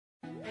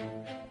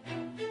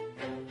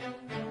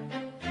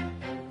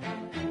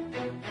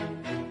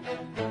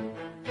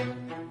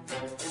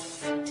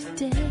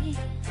day.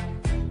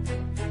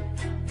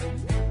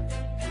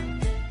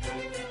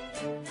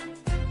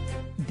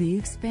 The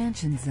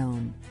Expansion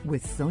Zone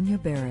with Sonia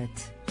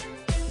Barrett.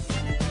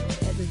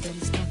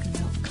 Everybody's talking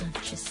about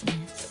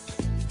consciousness.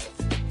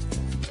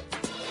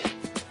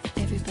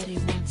 Everybody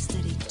wants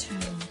that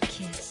eternal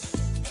kiss.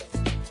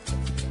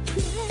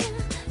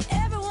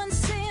 Yeah, everyone's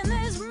saying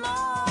there's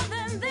more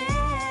than this.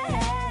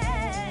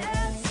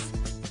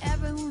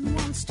 Everyone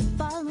wants to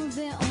follow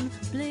their own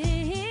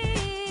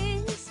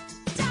bliss.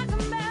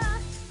 Talking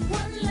about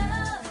one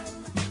love,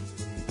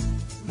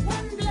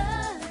 one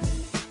blood,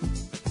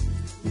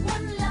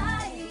 one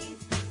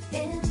life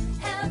in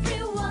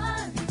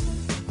everyone.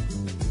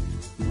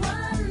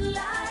 One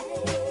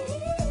life,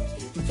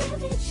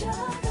 give each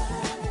other.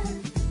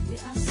 We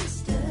are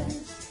sisters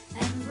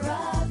and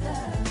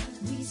brothers.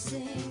 We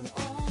sing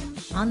Om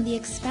Shanti. On the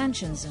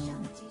Expansion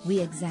Zone, we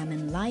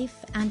examine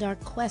life and our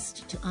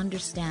quest to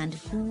understand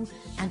who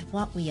and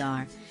what we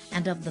are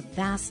and of the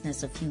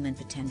vastness of human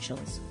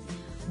potentials.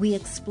 We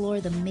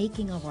explore the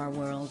making of our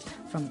world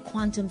from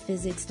quantum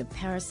physics to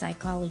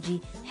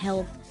parapsychology,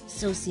 health,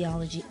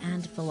 sociology,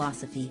 and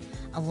philosophy,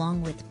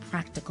 along with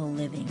practical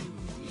living.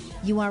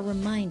 You are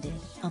reminded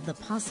of the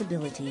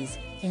possibilities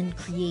in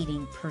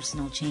creating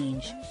personal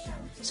change.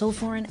 So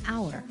for an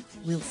hour,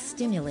 we'll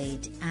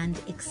stimulate and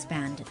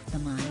expand the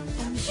mind.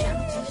 Om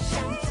Shanti,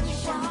 Shanti,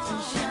 Shanti,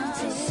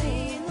 Shanti.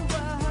 Sing the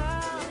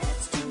world.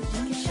 Let's do it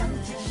together.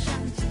 Shanti,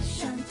 Shanti,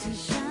 Shanti,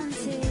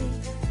 Shanti.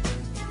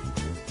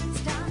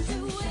 It's time to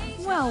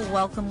wake Well,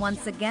 welcome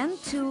once again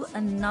to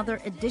another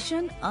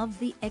edition of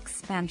the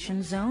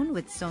Expansion Zone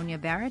with Sonia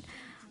Barrett.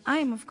 I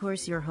am, of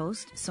course, your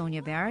host,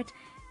 Sonia Barrett.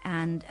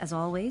 And as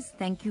always,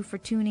 thank you for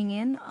tuning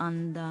in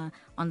on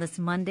this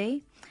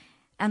Monday.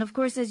 And of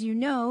course, as you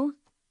know,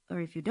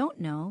 or if you don't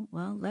know,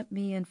 well, let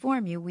me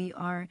inform you, we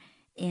are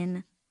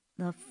in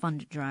the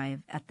fund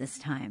drive at this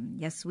time.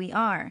 Yes, we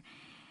are.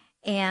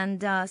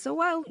 And so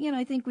while,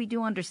 I think we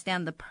do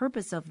understand the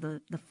purpose of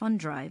the fund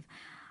drive,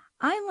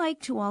 I like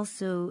to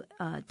also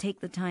take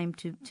the time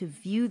to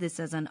view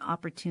this as an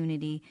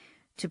opportunity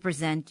to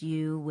present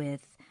you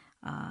with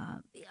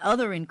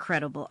other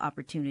incredible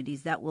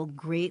opportunities that will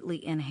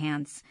greatly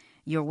enhance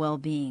your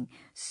well-being.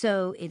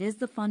 So it is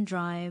the fund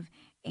drive,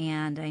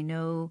 and I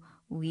know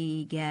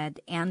we get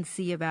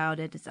antsy about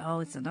it. It's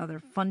another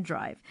fund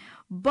drive.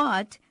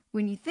 But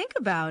when you think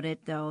about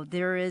it, though,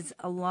 there is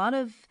a lot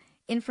of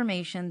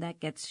information that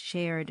gets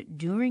shared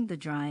during the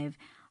drive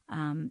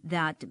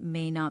that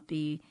may not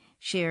be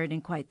shared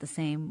in quite the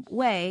same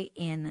way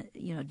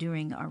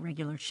during our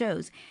regular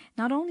shows.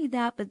 Not only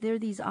that, but there are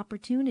these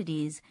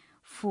opportunities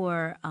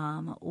for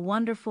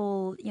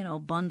wonderful,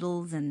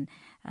 bundles and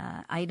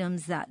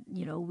items that,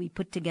 we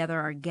put together.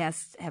 Our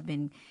guests have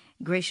been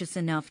gracious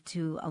enough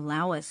to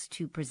allow us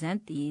to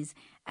present these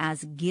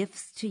as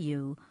gifts to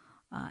you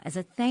as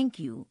a thank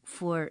you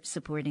for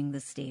supporting the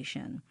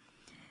station.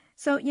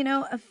 So,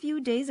 a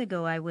few days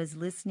ago, I was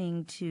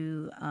listening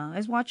to, I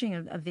was watching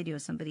a video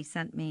somebody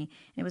sent me.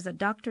 It was a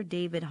Dr.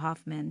 David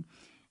Hoffman,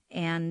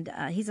 and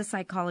he's a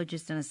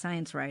psychologist and a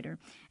science writer.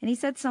 And he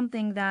said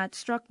something that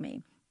struck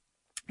me.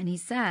 And he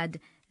said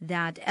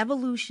that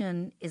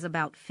evolution is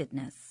about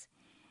fitness.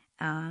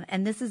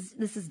 And this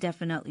is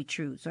definitely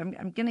true. So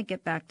I'm going to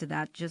get back to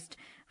that just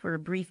for a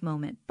brief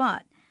moment.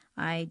 But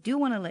I do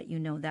want to let you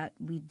know that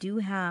we do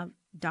have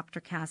Dr.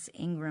 Cass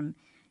Ingram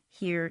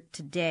here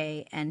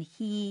today, and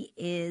he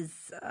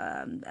is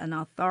an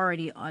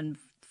authority on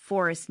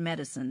forest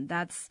medicine.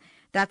 That's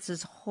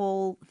his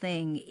whole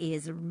thing,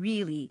 is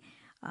really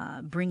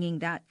bringing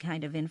that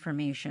kind of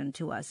information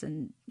to us.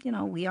 And,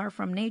 we are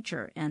from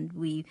nature, and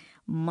we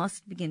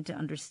must begin to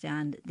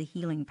understand the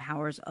healing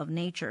powers of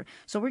nature.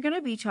 So we're going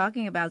to be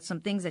talking about some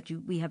things that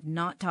we have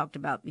not talked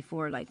about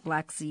before, like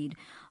black seed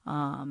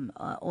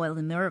oil,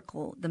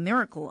 the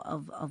miracle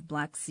of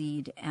black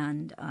seed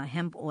and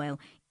hemp oil,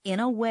 in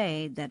a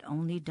way that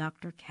only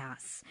Dr.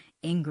 Cass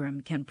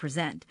Ingram can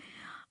present.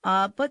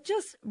 But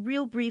just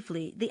real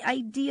briefly, the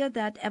idea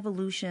that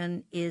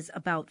evolution is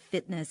about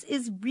fitness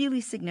is really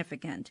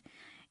significant.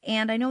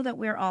 And I know that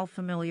we're all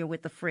familiar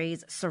with the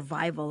phrase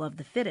survival of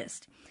the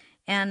fittest.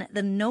 And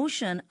the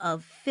notion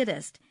of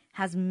fittest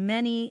has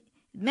many,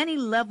 many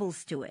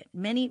levels to it,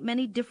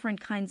 many different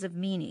kinds of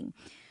meaning.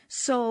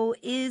 So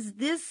is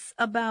this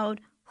about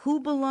who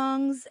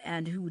belongs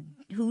and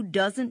who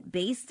doesn't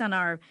based on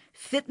our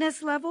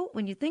fitness level?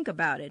 When you think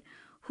about it,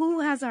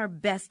 who has our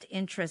best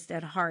interest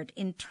at heart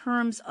in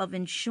terms of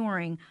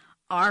ensuring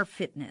our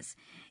fitness?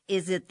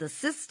 Is it the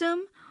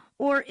system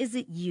or is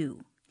it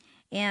you?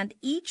 And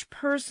each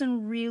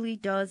person really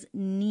does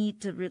need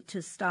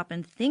to stop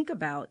and think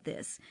about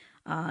this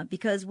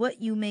because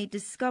what you may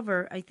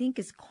discover, I think,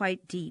 is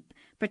quite deep,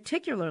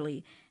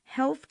 particularly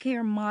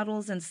healthcare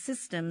models and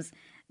systems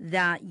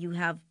that you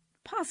have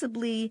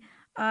possibly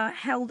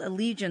held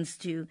allegiance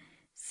to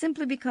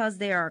simply because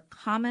they are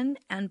common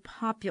and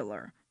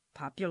popular.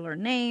 Popular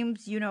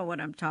names, you know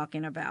what I'm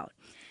talking about.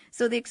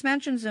 So the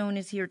Expansion Zone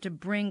is here to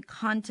bring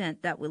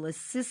content that will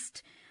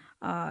assist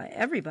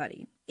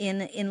everybody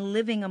in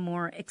living a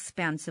more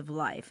expansive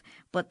life.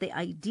 But the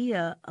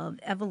idea of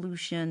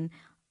evolution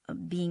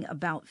being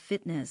about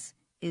fitness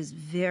is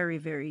very,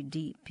 very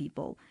deep,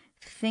 people.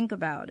 Think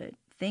about it.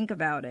 Think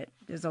about it.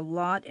 There's a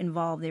lot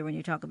involved there when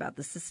you talk about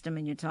the system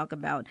and you talk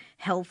about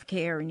health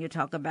care and you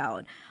talk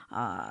about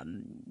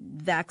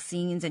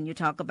vaccines and you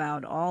talk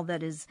about all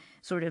that is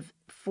sort of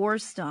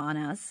forced on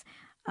us.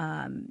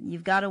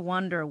 You've got to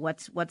wonder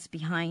what's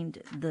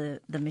behind the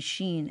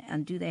machine,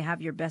 and do they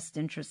have your best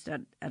interest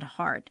at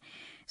heart?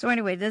 So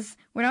anyway,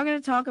 we're not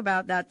going to talk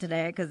about that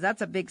today because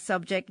that's a big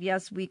subject.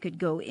 Yes, we could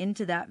go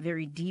into that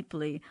very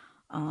deeply.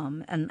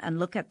 And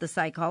look at the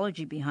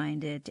psychology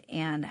behind it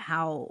and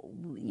how,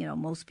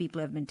 most people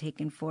have been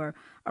taken for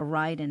a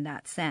ride in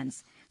that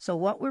sense. So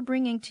what we're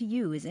bringing to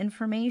you is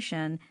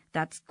information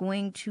that's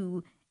going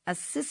to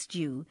assist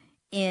you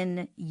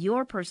in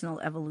your personal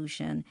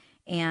evolution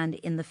and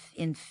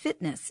in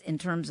fitness in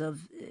terms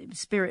of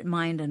spirit,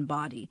 mind, and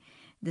body.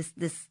 This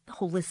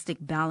holistic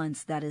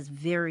balance that is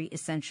very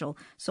essential.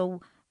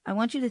 So I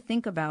want you to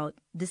think about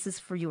this is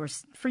for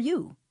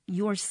you,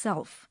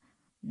 yourself.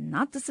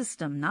 Not the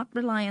system, not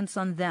reliance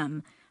on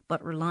them,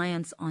 but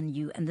reliance on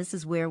you. And this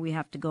is where we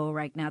have to go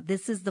right now.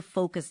 This is the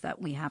focus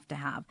that we have to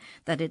have,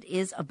 that it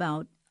is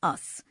about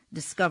us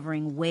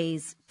discovering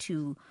ways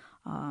to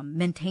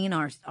maintain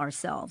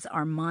ourselves,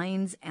 our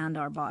minds and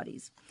our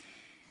bodies.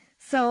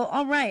 So,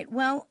 all right.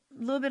 Well,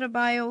 a little bit of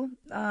bio.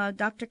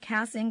 Dr.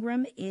 Cass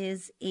Ingram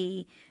is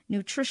a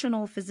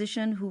nutritional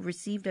physician who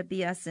received a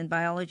BS in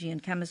biology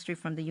and chemistry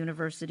from the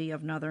University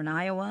of Northern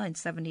Iowa in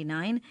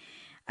 '79.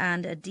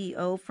 And a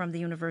DO from the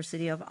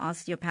University of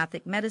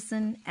Osteopathic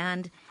Medicine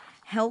and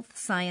Health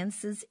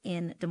Sciences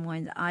in Des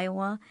Moines,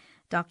 Iowa.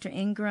 Dr.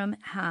 Ingram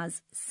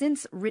has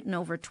since written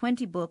over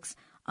 20 books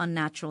on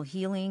natural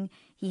healing.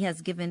 He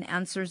has given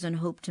answers and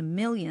hope to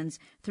millions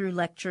through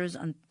lectures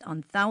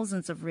on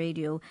thousands of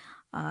radio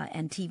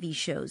and TV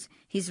shows.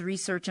 His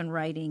research and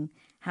writing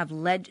have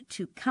led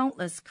to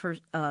countless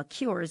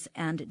cures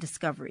and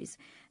discoveries.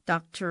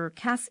 Dr.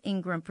 Cass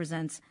Ingram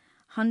presents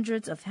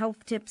hundreds of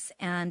health tips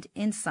and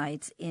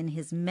insights in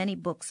his many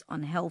books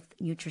on health,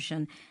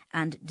 nutrition,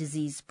 and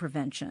disease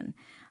prevention.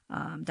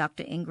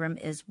 Dr. Ingram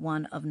is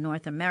one of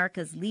North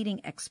America's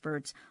leading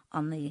experts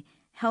on the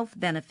health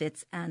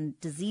benefits and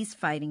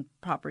disease-fighting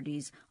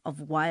properties of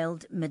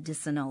wild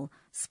medicinal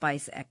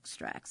spice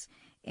extracts.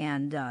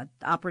 And the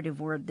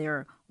operative word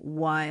there,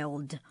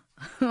 wild.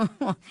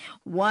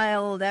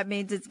 Wild, that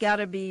means it's got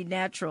to be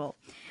natural.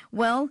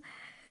 Well,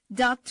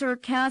 Dr.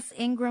 Cass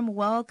Ingram,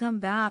 welcome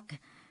back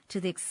to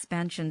the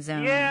Expansion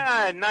Zone.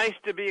 Yeah, nice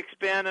to be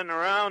expanding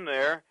around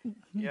there.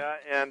 Yeah,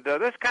 and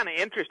that's kind of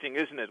interesting,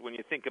 isn't it, when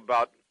you think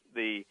about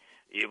the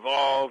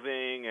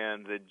evolving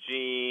and the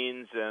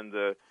genes and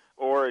the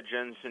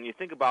origins, and you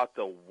think about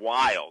the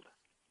wild.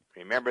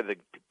 Remember,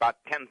 about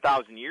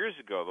 10,000 years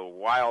ago, the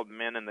wild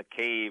men in the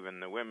cave and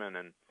the women,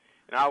 and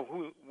now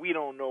we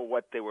don't know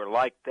what they were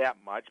like that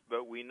much,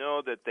 but we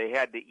know that they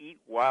had to eat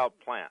wild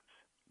plants.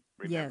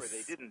 Remember, Yes.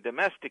 They didn't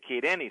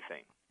domesticate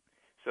anything,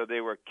 so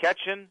they were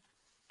catching,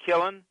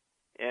 killing,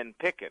 and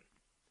picking.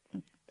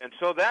 And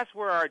so that's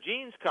where our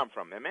genes come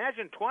from.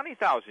 Imagine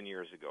 20,000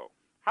 years ago.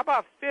 How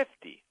about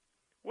 50?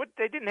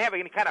 They didn't have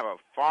any kind of a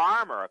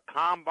farm or a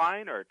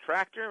combine or a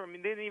tractor. I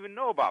mean, they didn't even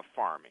know about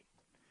farming.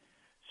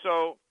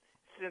 So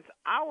since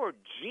our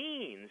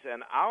genes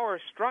and our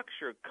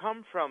structure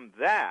come from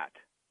that,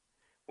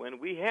 when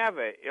we have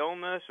an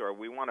illness or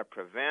we want to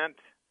prevent,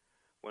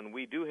 when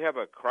we do have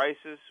a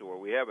crisis or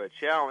we have a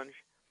challenge,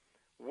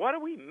 what are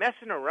we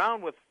messing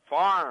around with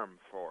farm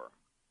for?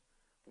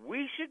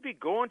 We should be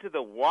going to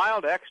the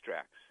wild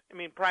extracts. I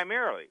mean,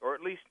 primarily, or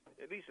at least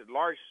a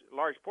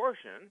large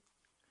portion,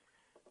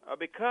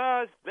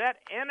 because that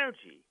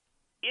energy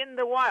in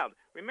the wild.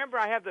 Remember,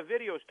 I have the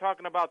videos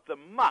talking about the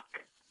muck.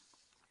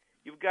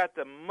 You've got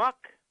the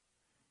muck,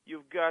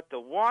 you've got the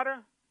water,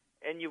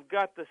 and you've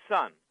got the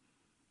sun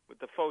with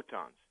the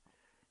photons.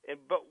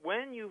 But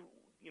when you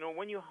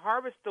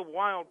harvest the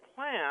wild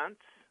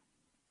plants,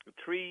 the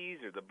trees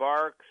or the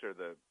barks or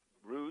the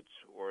roots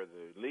or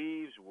the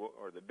leaves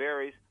or the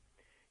berries,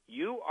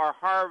 you are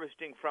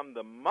harvesting from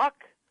the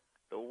muck,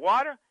 the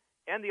water,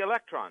 and the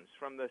electrons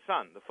from the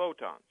sun, the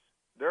photons.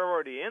 They're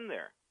already in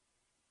there.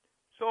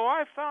 So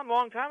I found a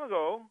long time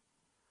ago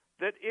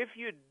that if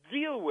you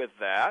deal with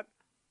that,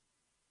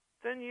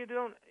 then you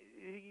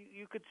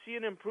could see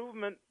an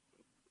improvement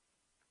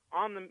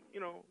on the,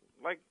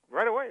 like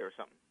right away or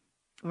something.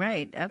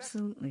 Right,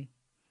 absolutely.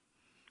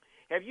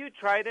 Have you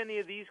tried any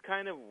of these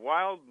kind of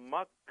wild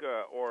muck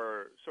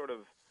or sort of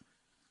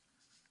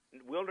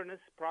wilderness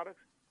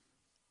products?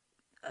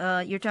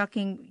 You're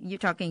talking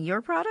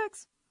your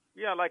products?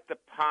 Yeah, like the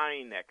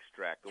pine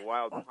extract, the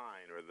wild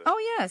pine, or the. Oh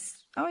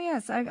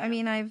yes.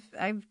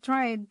 I've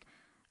tried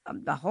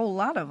a whole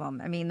lot of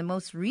them. I mean, the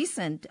most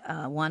recent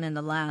one in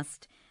the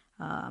last,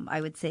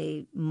 I would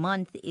say,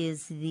 month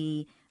is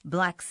the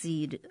black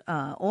seed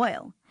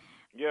oil.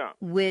 Yeah.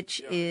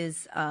 Which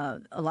is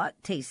a lot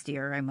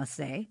tastier, I must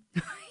say.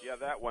 Yeah,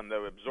 that one,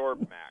 the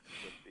Absorb Max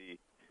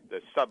with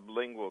the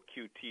sublingual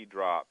QT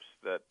drops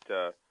that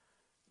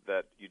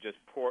that you just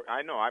pour.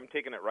 I know I'm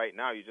taking it right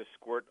now. You just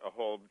squirt a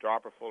whole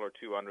dropper full or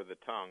two under the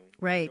tongue.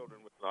 Right.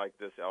 Children with like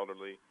this,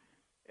 elderly,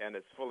 and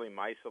it's fully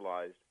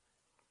micellized.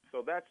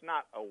 So that's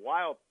not a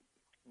wild,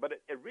 but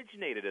it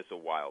originated as a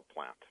wild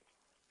plant.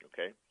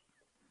 Okay.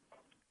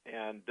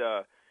 And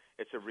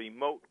it's a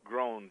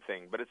remote-grown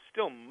thing, but it's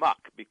still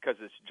muck because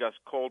it's just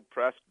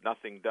cold-pressed,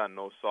 nothing done,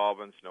 no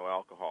solvents, no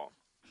alcohol.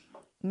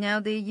 Now,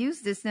 they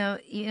use this. Now,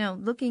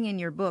 looking in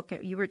your book,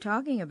 you were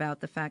talking about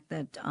the fact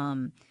that,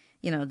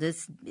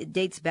 this it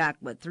dates back,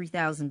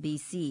 3,000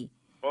 BC.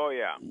 Oh,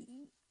 yeah.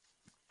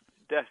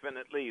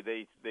 Definitely.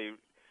 They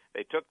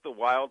took the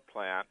wild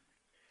plant,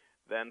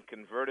 then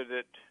converted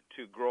it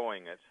to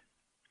growing it,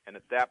 and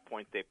at that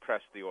point they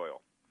pressed the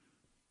oil.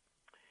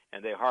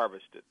 And they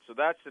harvest it. So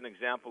that's an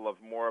example of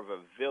more of a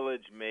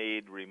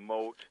village-made,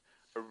 remote,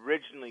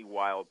 originally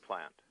wild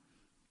plant.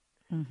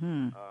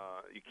 Mm-hmm.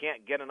 You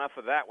can't get enough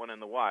of that one in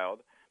the wild.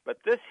 But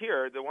this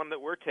here, the one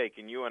that we're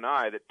taking, you and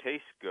I, that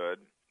tastes good,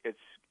 it's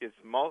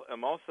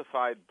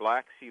emulsified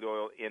black seed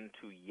oil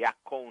into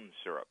yacon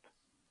syrup,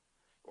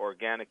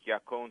 organic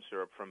yacon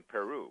syrup from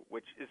Peru,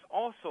 which is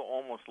also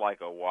almost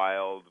like a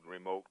wild,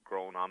 remote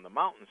grown on the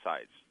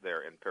mountainsides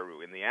there in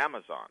Peru, in the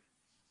Amazon.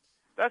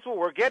 That's what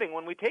we're getting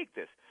when we take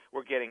this.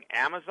 We're getting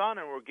Amazon,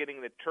 and we're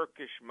getting the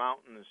Turkish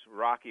mountains,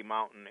 Rocky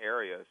Mountain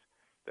areas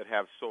that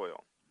have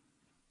soil.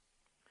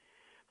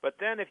 But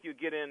then if you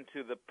get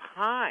into the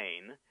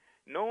pine,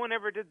 no one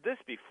ever did this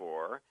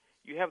before.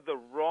 You have the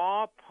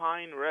raw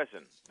pine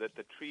resin that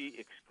the tree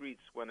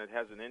excretes when it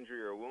has an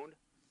injury or a wound.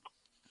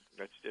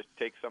 Let's just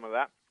take some of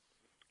that.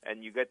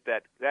 And you get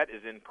that. That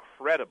is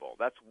incredible.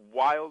 That's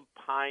wild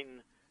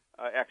pine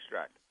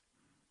extract.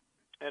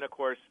 And, of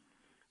course,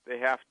 they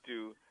have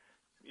to...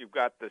 You've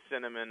got the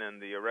cinnamon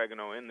and the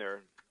oregano in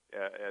there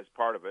as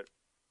part of it.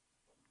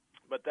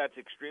 But that's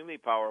extremely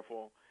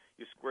powerful.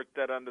 You squirt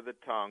that under the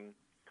tongue.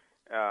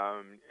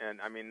 And,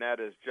 I mean,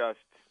 that's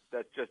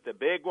just a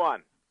big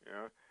one.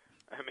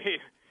 I mean,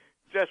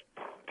 just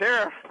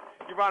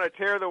you want to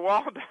tear the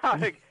wall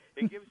down. It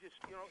gives you,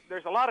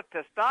 there's a lot of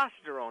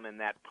testosterone in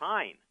that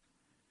pine.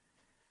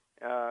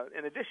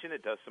 In addition,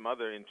 it does some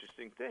other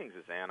interesting things.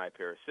 It's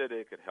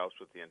antiparasitic. It helps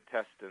with the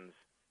intestines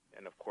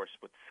and, of course,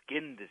 with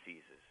skin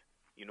diseases.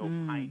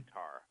 Pine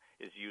tar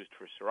is used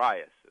for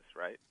psoriasis,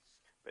 right?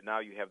 But now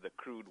you have the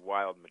crude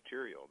wild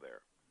material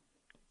there.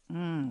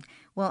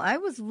 Well, I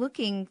was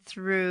looking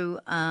through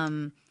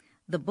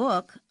the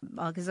book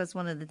because that's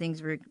one of the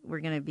things we're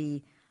going to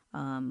be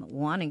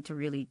wanting to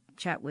really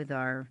chat with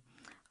our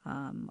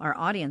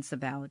audience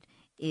about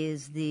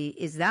is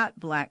that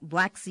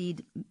black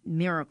seed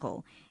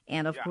miracle,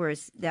 and of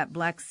course that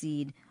black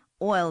seed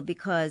oil.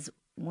 Because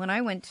when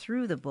I went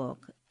through the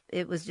book,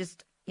 it was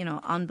just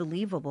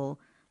unbelievable.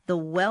 The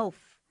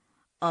wealth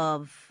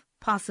of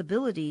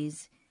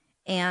possibilities,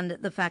 and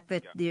the fact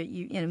that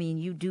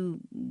you do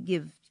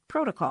give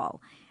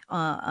protocol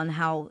on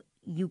how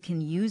you can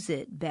use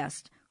it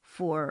best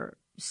for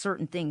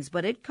certain things,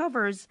 but it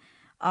covers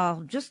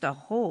just a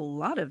whole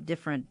lot of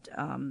different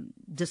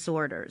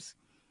disorders.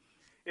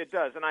 It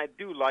does, and I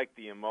do like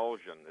the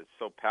emulsion. It's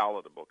so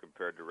palatable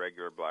compared to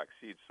regular black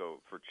seed.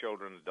 So for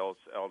children,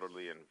 adults,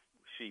 elderly, and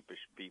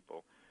sheepish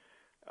people,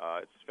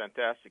 it's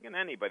fantastic. And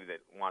anybody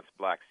that wants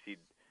black seed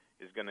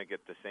is going to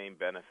get the same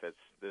benefits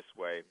this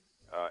way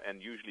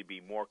and usually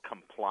be more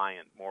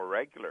compliant, more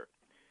regular.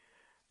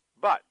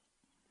 But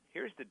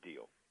here's the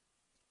deal.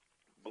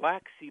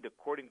 Black seed,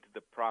 according to the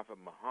Prophet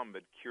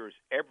Muhammad, cures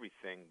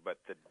everything but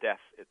the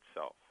death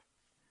itself.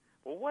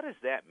 Well, what does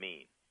that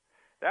mean?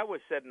 That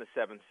was said in the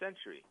 7th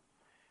century,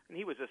 and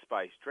he was a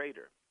spice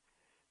trader.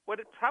 What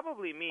it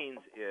probably means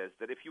is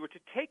that if you were to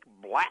take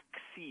black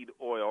seed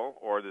oil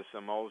or this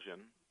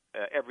emulsion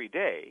every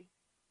day,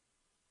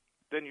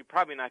 then you're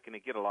probably not going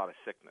to get a lot of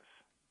sickness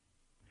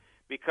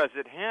because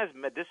it has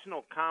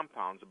medicinal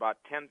compounds, about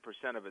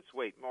 10% of its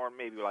weight, or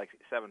maybe like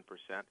 7%,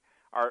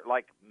 are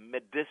like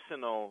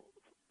medicinal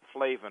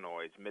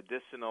flavonoids,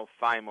 medicinal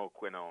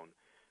thymoquinone,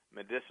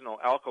 medicinal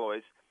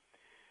alkaloids.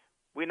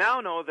 We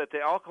now know that the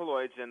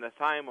alkaloids in the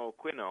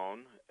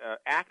thymoquinone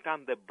act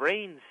on the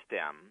brain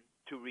stem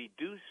to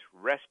reduce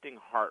resting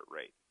heart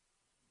rate.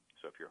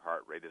 So if your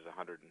heart rate is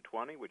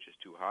 120, which is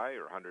too high,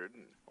 or 100,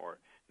 or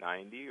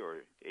 90,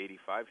 or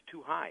 85,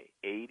 too high,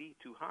 80,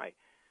 too high,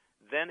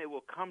 then it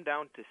will come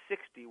down to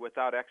 60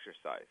 without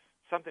exercise,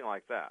 something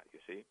like that, you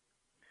see.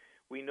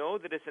 We know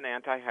that it's an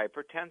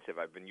antihypertensive.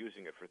 I've been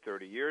using it for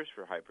 30 years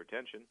for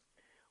hypertension,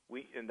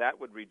 and that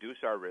would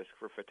reduce our risk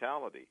for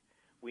fatality.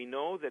 We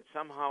know that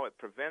somehow it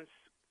prevents,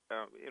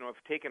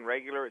 if taken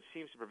regular, it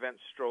seems to prevent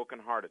stroke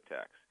and heart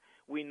attacks.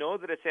 We know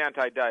that it's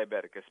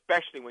anti-diabetic,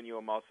 especially when you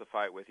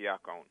emulsify it with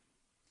yacon.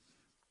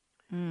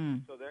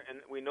 So and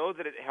we know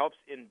that it helps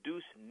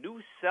induce new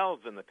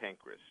cells in the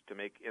pancreas to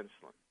make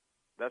insulin.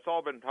 That's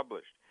all been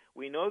published.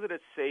 We know that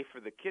it's safe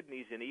for the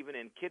kidneys, and even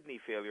in kidney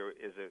failure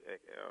is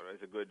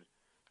a good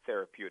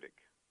therapeutic.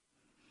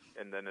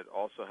 And then it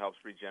also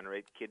helps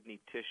regenerate kidney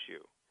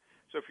tissue.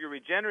 So if you're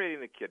regenerating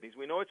the kidneys,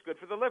 we know it's good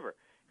for the liver.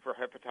 For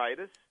hepatitis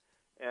dermatitis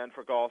and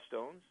for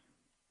gallstones,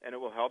 and it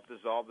will help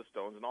dissolve the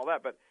stones and all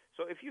that. But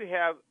so if you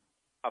have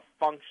a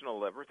functional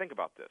liver, think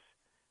about this: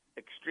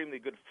 extremely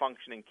good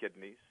functioning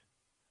kidneys,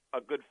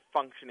 a good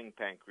functioning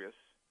pancreas,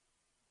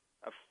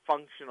 a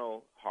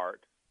functional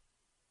heart.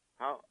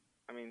 You know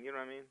what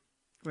I mean?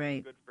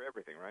 Right. Good for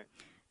everything, right?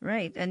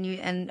 Right, and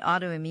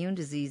autoimmune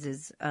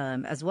diseases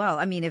as well.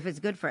 I mean, if it's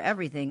good for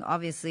everything,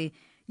 obviously,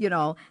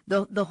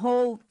 the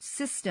whole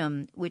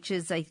system, which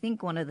is, I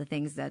think, one of the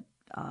things that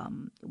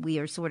we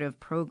are sort of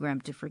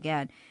programmed to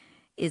forget,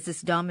 is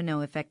this domino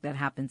effect that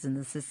happens in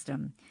the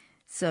system.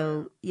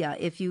 So, yeah,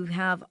 if you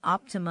have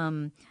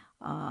optimum,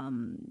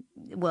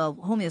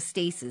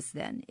 homeostasis,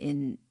 then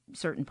in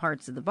certain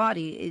parts of the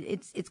body,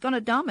 it's going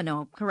to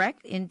domino,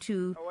 correct,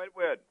 into. Oh, it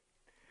would.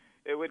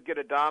 It would get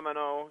a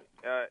domino.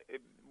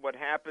 What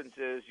happens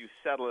is you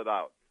settle it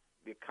out.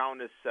 The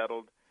account is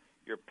settled.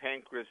 Your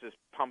pancreas is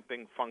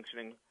pumping,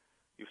 functioning.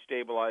 You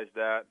stabilize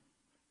that.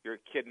 Your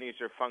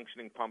kidneys are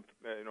functioning,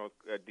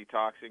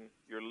 detoxing.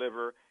 Your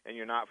liver, and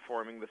you're not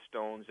forming the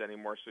stones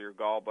anymore, so your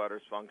gallbladder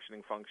is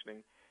functioning.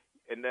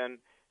 And then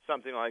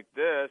something like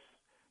this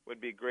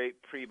would be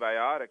great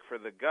prebiotic for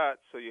the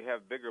gut, so you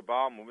have bigger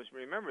bowel movements.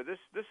 Remember, this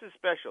is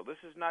special.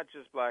 This is not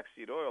just black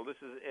seed oil.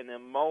 This is an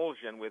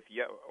emulsion with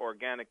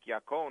organic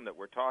yacon that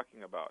we're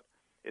talking about.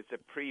 It's a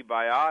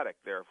prebiotic,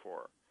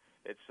 therefore.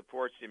 It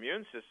supports the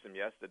immune system,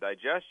 yes, the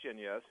digestion,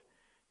 yes,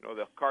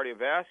 the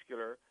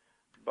cardiovascular,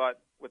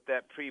 but with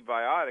that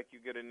prebiotic, you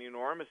get an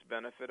enormous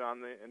benefit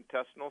on the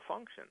intestinal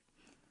function.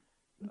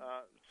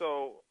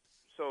 So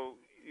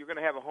you're going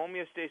to have a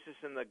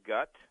homeostasis in the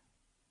gut.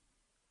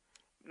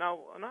 Now,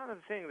 another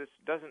thing that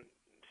doesn't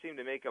seem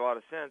to make a lot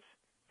of sense,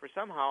 for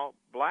somehow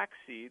black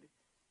seed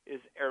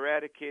is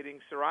eradicating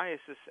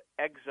psoriasis,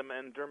 eczema,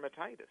 and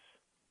dermatitis.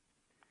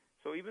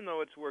 So even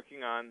though it's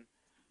working on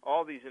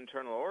all these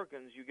internal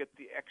organs, you get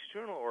the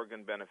external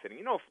organ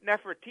benefiting.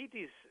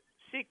 Nefertiti's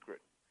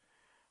secret,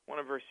 one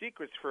of her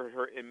secrets for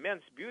her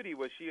immense beauty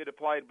was she had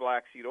applied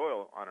black seed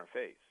oil on her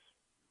face.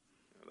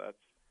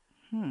 That's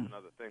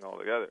another thing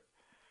altogether.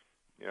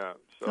 Yeah.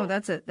 So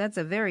that's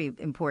a very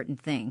important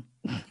thing.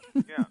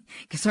 Yeah.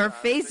 Because our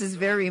face is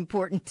very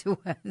important to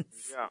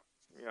us.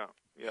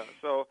 Yeah.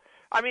 So,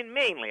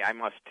 mainly, I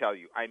must tell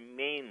you, I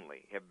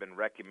mainly have been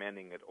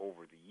recommending it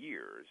over the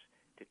years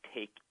to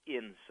take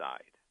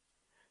inside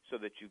so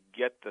that you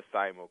get the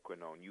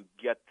thymoquinone, you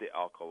get the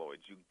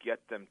alkaloids, you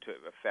get them to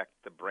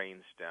affect the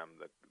brainstem,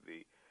 the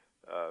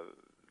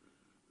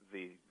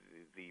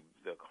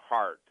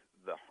heart,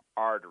 the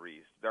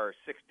arteries. There are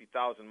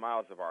 60,000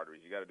 miles of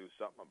arteries. You got to do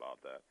something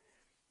about that.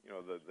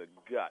 The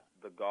gut,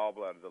 the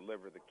gallbladder, the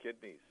liver, the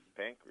kidneys,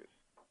 pancreas.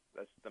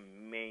 That's the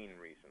main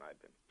reason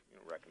I've been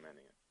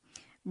recommending it.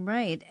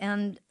 Right.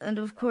 And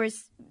of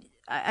course,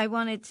 I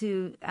wanted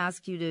to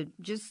ask you to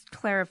just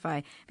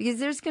clarify, because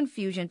there's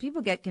confusion.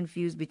 People get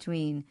confused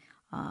between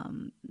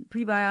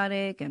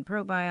prebiotic and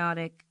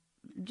probiotic.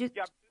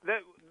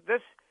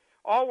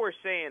 All we're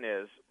saying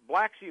is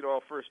black seed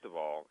oil, first of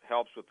all,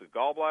 helps with the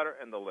gallbladder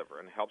and the liver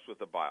and helps with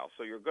the bile.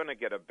 So you're going to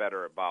get a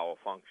better bowel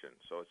function.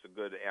 So it's a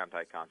good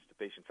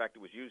anti-constipation. In fact,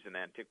 it was used in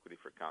antiquity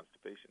for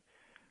constipation.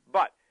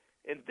 But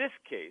in this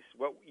case,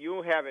 what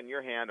you have in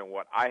your hand and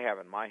what I have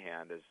in my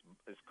hand is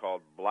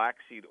called black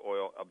seed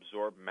oil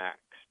Absorb Max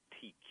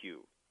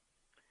TQ.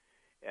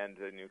 And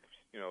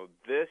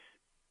this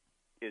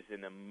is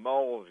an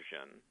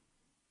emulsion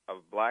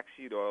of black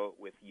seed oil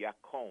with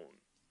yacon.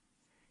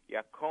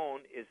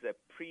 Yacon is a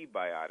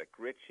prebiotic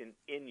rich in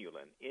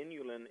inulin.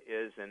 Inulin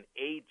is an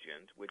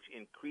agent which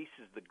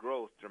increases the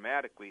growth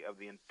dramatically of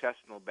the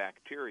intestinal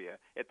bacteria.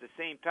 At the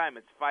same time,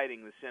 it's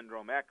fighting the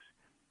syndrome X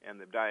and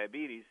the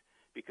diabetes,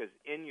 because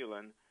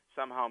inulin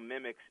somehow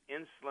mimics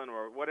insulin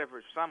or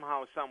whatever,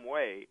 somehow, some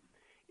way,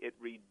 it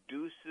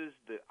reduces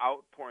the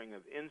outpouring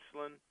of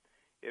insulin.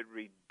 It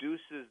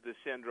reduces the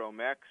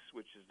syndrome X,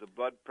 which is the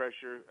blood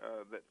pressure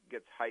that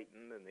gets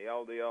heightened, and the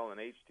LDL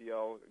and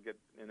HDL get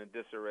in a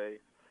disarray.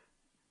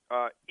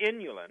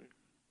 Inulin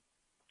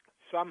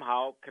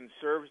somehow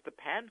conserves the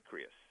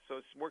pancreas, so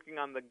it's working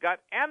on the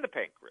gut and the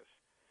pancreas.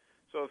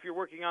 So if you're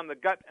working on the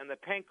gut and the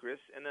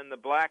pancreas, and then the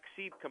black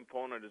seed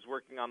component is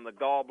working on the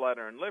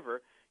gallbladder and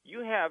liver,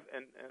 you have,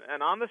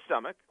 and on the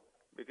stomach,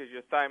 because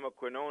your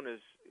thymoquinone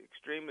is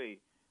extremely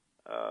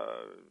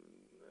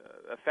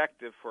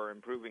effective for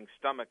improving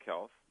stomach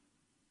health,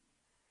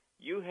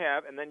 you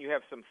have, and then you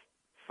have some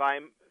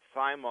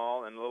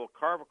thymol and a little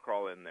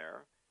carvacrol in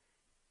there,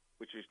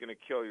 which is going to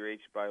kill your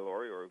H.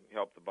 pylori or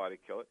help the body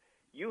kill it.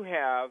 You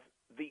have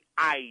the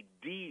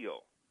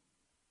ideal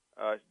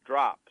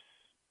drops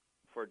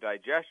for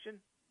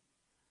digestion.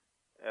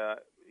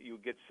 You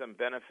get some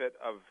benefit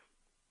of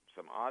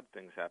some odd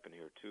things happen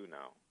here too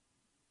now.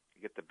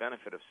 You get the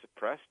benefit of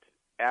suppressed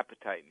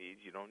appetite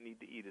needs. You don't need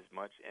to eat as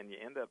much, and you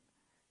end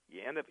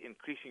up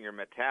increasing your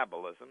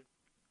metabolism.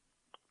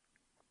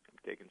 I'm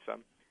taking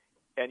some,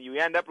 and you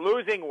end up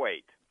losing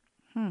weight.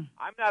 I'm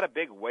not a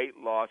big weight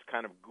loss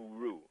kind of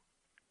guru,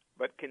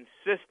 but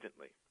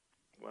consistently,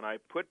 when I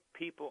put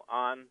people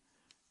on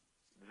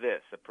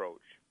this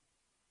approach,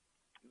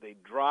 they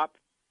drop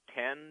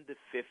 10 to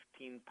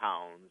 15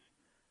 pounds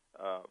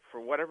for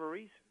whatever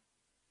reason.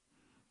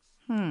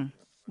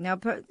 Now,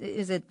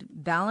 is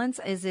it balance?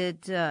 Is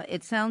it?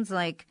 It sounds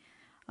like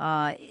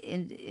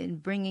in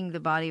bringing the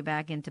body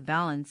back into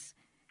balance.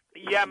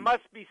 Yeah, it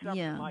must be something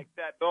Yeah. like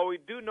that. Though we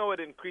do know it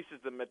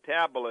increases the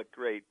metabolic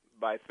rate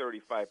by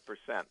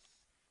 35%.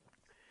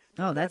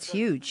 Oh, that's doesn't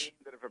huge. mean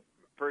that if a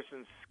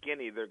person's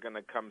skinny, they're going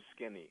to come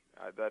skinny.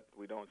 That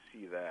we don't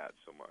see that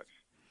so much.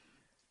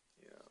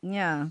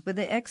 Yeah, but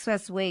the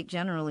excess weight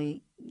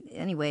generally,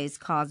 anyway, is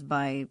caused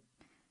by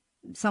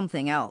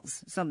something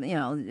else. Some,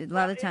 a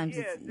lot of times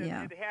It it's is.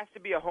 yeah. It has to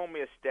be a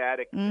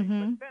homeostatic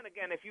thing. But then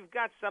again, if you've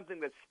got something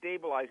that's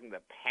stabilizing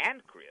the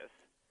pancreas,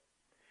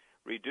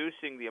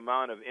 reducing the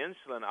amount of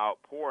insulin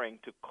outpouring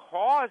to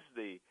cause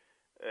the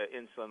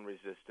insulin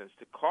resistance,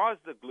 to cause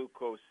the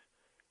glucose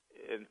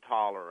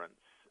intolerance,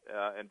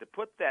 and to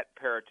put that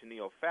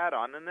peritoneal fat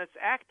on, and it's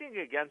acting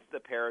against the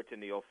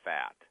peritoneal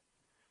fat.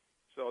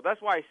 So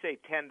that's why I say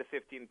 10 to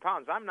 15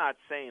 pounds. I'm not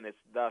saying it's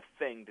the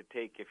thing to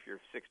take if you're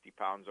 60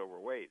 pounds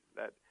overweight.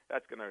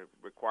 That's going to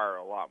require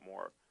a lot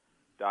more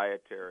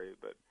dietary,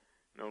 but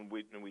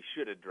we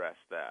should address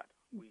that.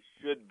 We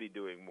should be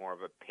doing more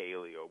of a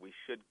paleo. We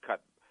should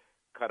cut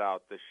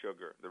out the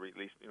sugar, the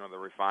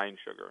refined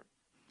sugar.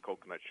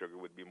 Coconut sugar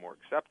would be more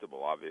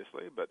acceptable,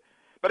 obviously. But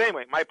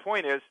anyway, my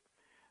point is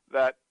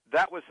that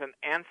was an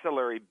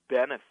ancillary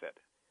benefit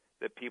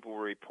that people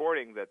were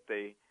reporting, that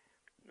they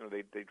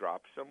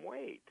dropped some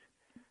weight.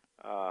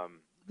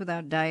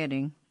 Without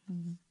dieting.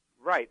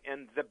 Right,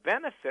 and the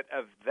benefit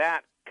of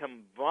that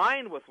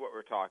combined with what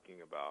we're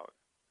talking about,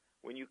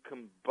 when you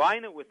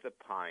combine it with the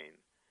pine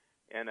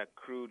and a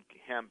crude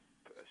hemp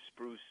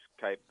spruce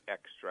type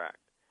extract,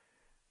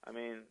 I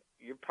mean,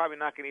 you're probably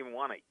not going to even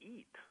want to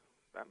eat.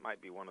 That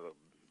might be one of the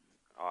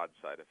odd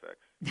side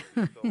effects.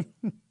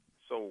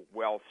 So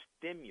well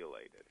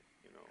stimulated,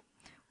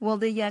 Well,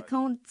 the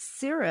cone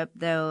syrup,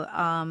 though,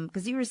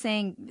 because you were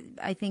saying,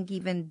 I think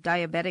even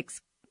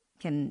diabetics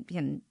can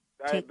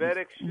take.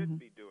 Diabetics should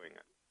be doing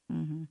it.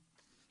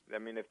 I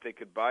mean, if they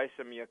could buy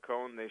some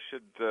Yacone, they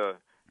should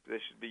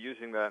be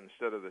using that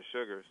instead of the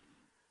sugars.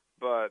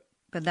 But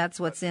that's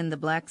what's in the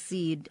black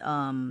seed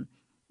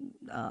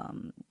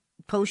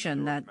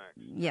potion. That Max.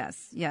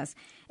 yes,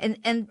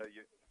 and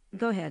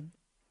go ahead.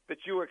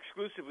 That you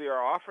exclusively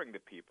are offering to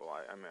people.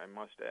 I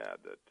must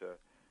add that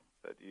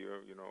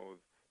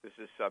this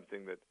is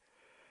something that.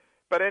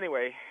 But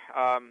anyway,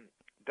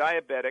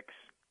 diabetics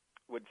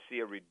would see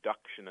a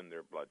reduction in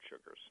their blood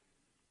sugars.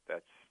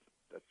 That's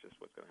just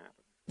what's going to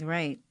happen.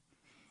 Right.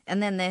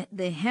 And then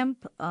the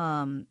hemp,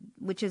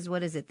 which is,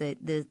 what is it?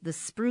 The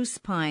spruce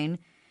pine.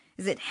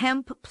 Is it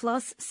hemp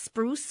plus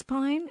spruce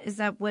pine? Is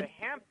that what?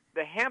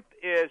 The hemp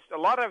is, a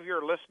lot of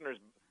your listeners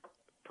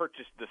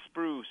purchased the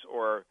spruce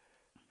or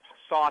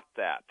sought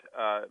that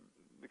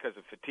because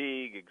of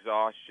fatigue,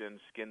 exhaustion,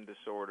 skin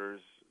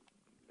disorders.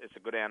 It's a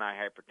good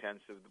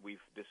antihypertensive. We've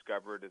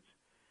discovered it's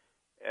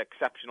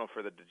exceptional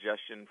for the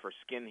digestion, for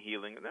skin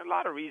healing. And there are a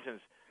lot of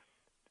reasons.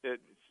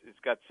 It's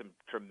got some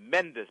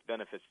tremendous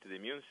benefits to the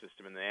immune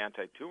system, and the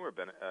anti-tumor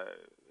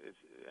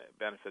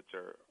benefits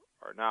are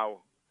now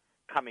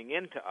coming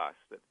into us,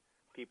 that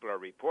people are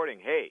reporting,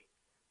 hey,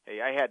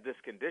 I had this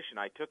condition,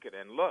 I took it,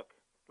 and look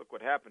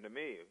what happened to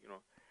me,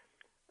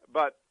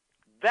 But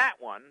that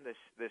one,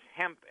 this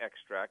hemp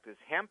extract, is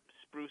hemp,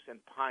 spruce, and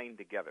pine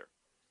together.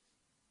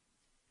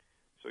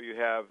 So you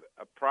have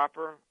a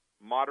proper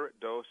moderate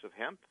dose of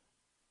hemp,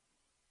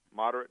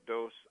 moderate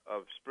dose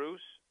of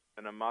spruce,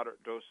 and a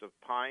moderate dose of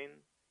pine,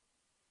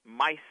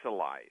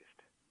 micellized.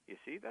 You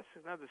see, that's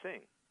another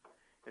thing.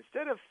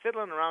 Instead of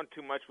fiddling around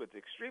too much with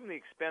extremely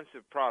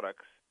expensive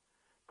products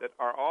that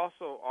are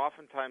also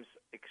oftentimes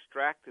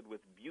extracted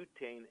with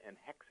butane and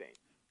hexane,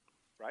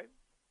 right?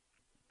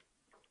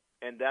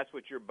 And that's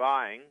what you're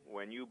buying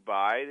when you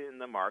buy in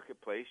the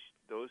marketplace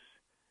those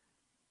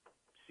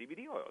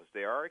CBD oils.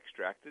 They are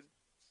extracted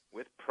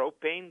with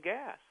propane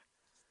gas.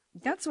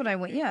 That's what I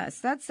want.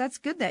 Yes, that's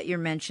good that you're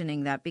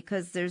mentioning that,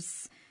 because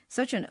there's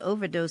such an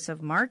overdose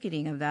of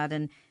marketing of that,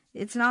 and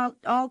it's not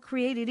all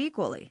created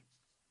equally.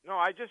 No,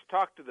 I just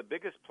talked to the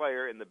biggest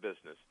player in the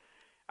business.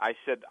 I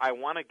said, I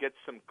want to get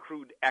some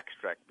crude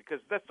extract, because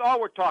that's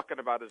all we're talking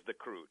about is the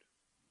crude.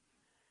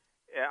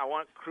 I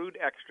want crude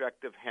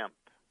extract of hemp.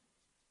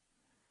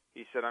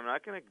 He said, I'm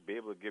not going to be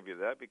able to give you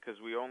that because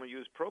we only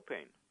use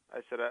propane.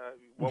 I said,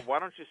 well, why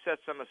don't you set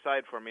some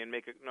aside for me and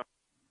make it... No.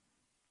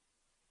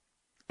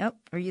 Oh,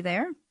 are you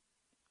there?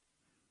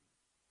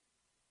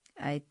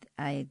 I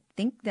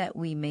think that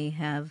we may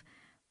have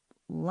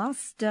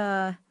lost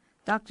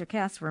Dr.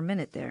 Cass for a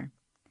minute there.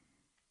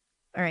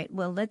 All right,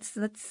 well, let's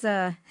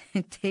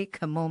take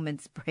a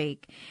moment's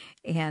break,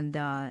 and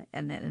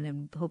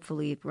then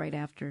hopefully right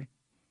after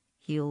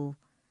he'll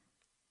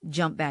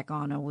jump back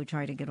on, or we'll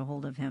try to get a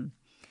hold of him.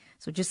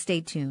 So just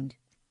stay tuned,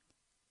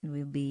 and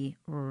we'll be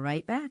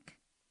right back.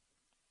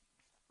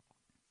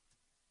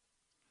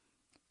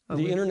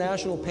 The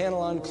International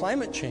Panel on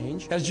Climate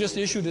Change has just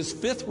issued its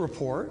 5th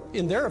report,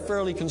 and they're a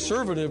fairly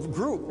conservative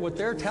group. What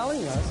they're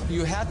telling us,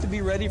 you have to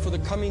be ready for the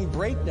coming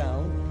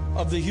breakdown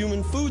of the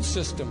human food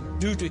system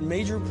due to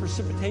major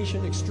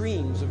precipitation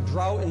extremes of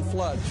drought and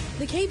flood.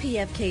 The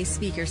KPFK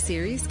Speaker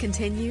Series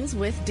continues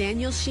with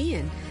Daniel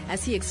Sheehan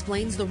as he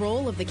explains the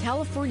role of the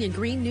California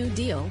Green New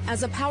Deal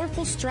as a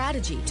powerful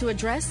strategy to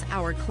address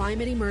our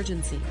climate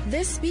emergency.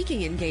 This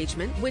speaking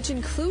engagement, which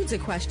includes a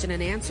question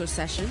and answer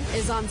session,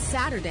 is on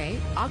Saturday,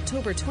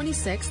 October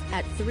 26th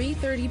at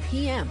 3:30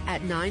 p.m.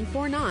 at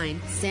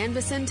 949 San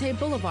Vicente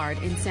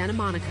Boulevard in Santa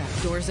Monica.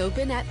 Doors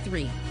open at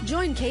 3.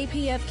 Join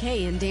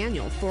KPFK and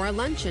Daniel for a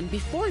luncheon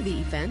before the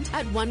event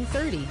at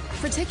 1:30.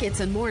 For tickets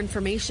and more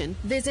information,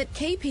 visit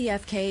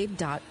kpfk.org.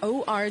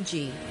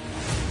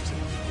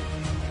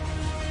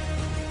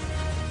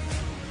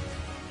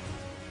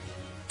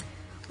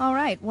 All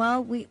right.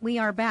 Well, we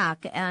are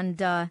back,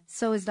 and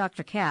so is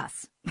Dr.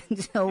 Cass.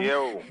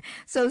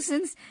 So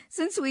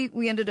since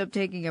we ended up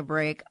taking a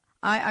break,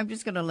 I'm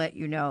just going to let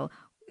you know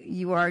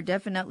you are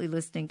definitely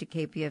listening to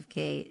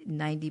KPFK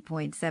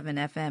 90.7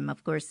 FM.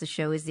 Of course, the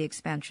show is the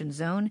Expansion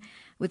Zone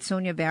with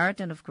Sonia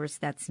Barrett, and of course,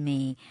 that's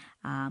me.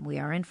 We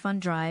are in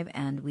Fund Drive,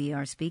 and we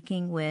are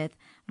speaking with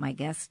my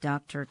guest,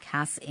 Dr.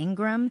 Cass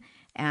Ingram,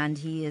 and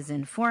he is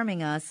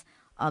informing us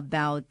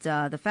about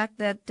the fact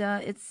that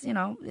it's,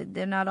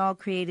 they're not all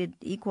created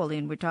equally,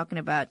 and we're talking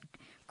about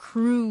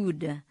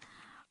crude,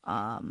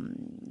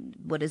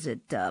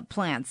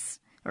 plants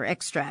or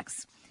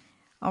extracts.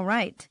 All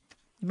right.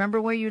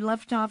 Remember where you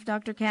left off,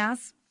 Dr.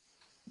 Cass?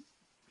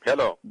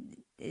 Hello.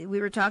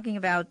 We were talking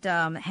about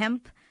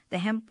hemp, the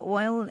hemp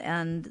oil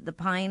and the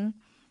pine.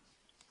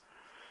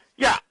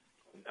 Yeah.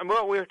 And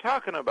what we were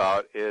talking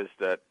about is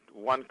that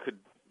one could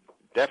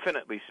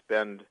definitely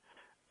spend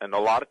a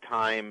lot of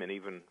time and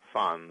even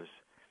funds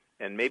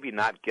and maybe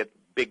not get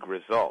big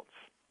results,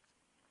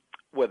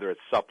 whether it's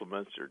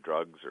supplements or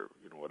drugs or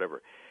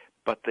whatever.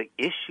 But the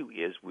issue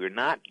is we're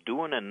not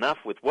doing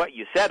enough with what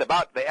you said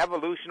about the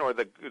evolution or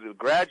the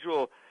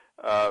gradual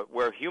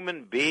where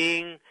human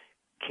being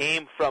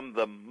came from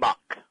the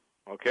muck,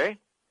 okay?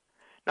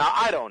 Now,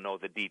 I don't know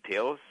the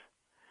details.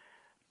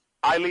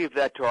 I leave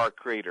that to our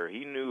Creator.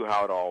 He knew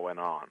how it all went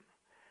on.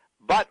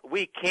 But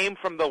we came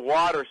from the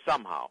water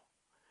somehow.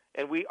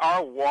 And we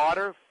are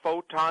water,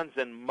 photons,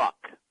 and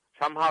muck,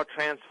 somehow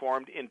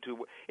transformed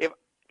into... If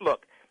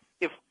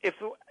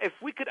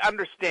we could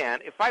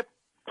understand, if I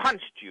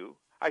punched you,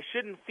 I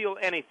shouldn't feel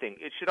anything.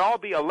 It should all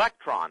be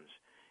electrons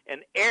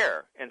and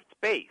air and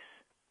space.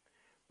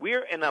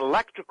 We're an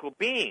electrical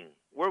being.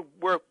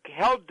 We're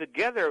held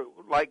together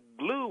like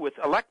glue with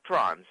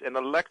electrons and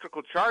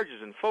electrical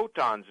charges and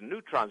photons and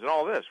neutrons and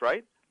all this,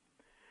 right?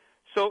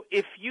 So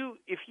if you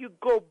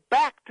go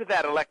back to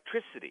that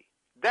electricity,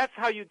 that's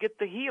how you get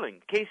the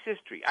healing. Case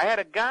history. I had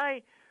a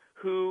guy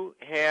who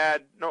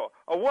had,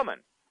 a woman,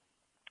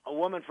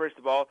 first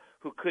of all,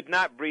 who could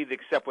not breathe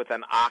except with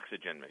an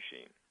oxygen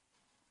machine.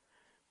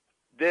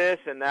 This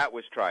and that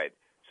was tried.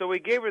 So we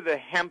gave her the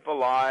hemp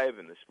alive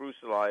and the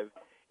spruce alive,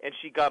 and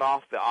she got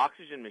off the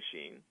oxygen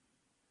machine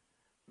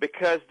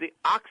because the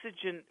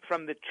oxygen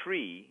from the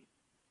tree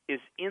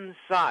is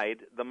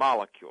inside the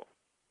molecule.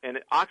 And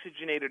it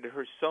oxygenated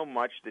her so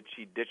much that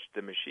she ditched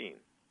the machine.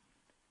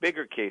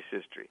 Bigger case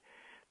history.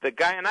 The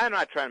guy, and I'm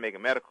not trying to make a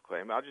medical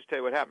claim, I'll just tell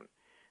you what happened.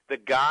 The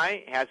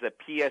guy has a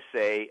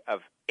PSA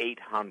of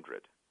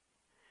 800.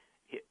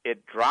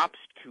 It drops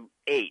to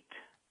 8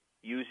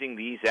 using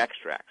these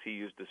extracts. He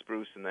used the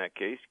spruce in that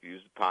case, he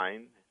used the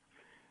pine.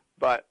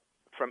 But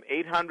from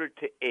 800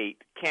 to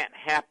 8 can't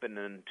happen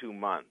in 2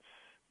 months.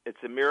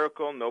 It's a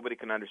miracle. Nobody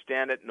can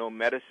understand it. No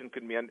medicine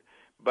can be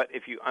but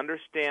if you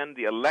understand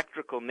the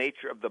electrical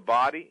nature of the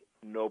body,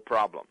 no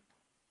problem.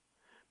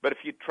 But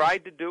if you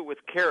tried to do it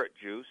with carrot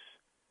juice,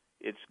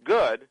 it's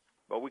good,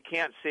 but we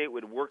can't say it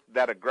would work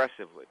that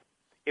aggressively.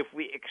 If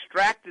we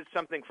extracted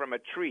something from a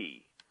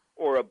tree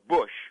or a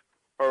bush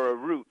or a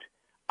root,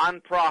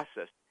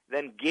 unprocessed,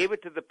 then gave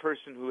it to the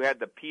person who had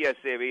the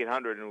PSA of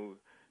 800 and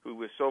who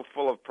was so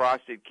full of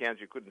prostate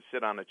cancer couldn't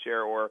sit on a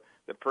chair, or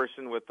the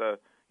person with the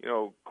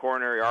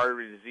coronary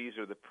artery disease,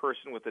 or the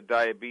person with the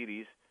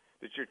diabetes,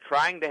 that you're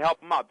trying to help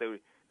them out. The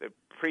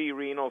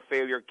pre-renal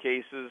failure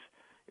cases,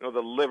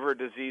 the liver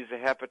disease, the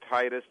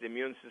hepatitis, the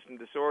immune system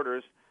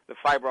disorders, the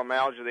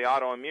fibromyalgia, the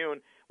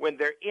autoimmune, when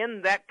they're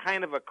in that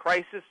kind of a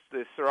crisis,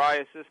 the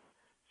psoriasis,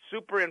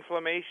 super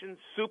inflammation,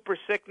 super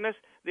sickness,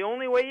 the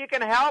only way you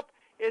can help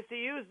is to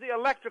use the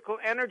electrical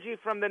energy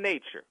from the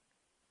nature.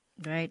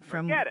 Right.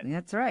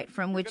 That's right.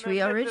 From You're which gonna we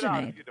miss it out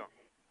originate. if you don't.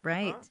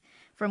 Right. Huh?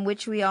 From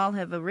which we all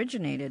have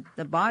originated,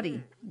 the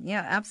body.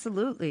 Yeah,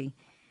 absolutely.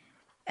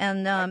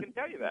 And I can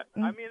tell you that.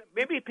 I mean,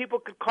 maybe people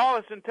could call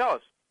us and tell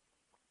us.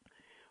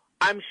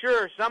 I'm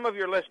sure some of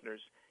your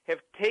listeners have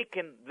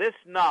taken this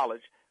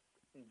knowledge,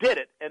 did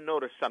it, and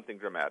noticed something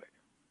dramatic.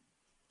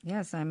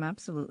 Yes, I'm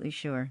absolutely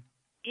sure.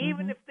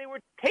 Even if they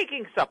were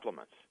taking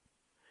supplements.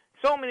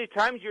 So many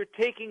times you're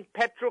taking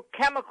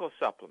petrochemical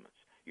supplements.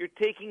 You're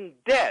taking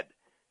dead.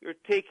 You're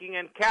taking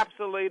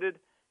encapsulated,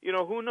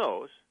 who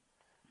knows,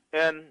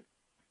 and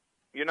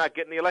you're not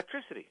getting the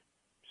electricity,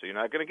 so you're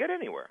not going to get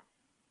anywhere.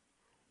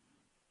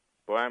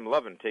 Boy, I'm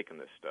loving taking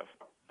this stuff.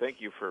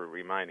 Thank you for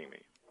reminding me.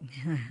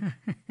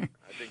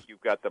 I think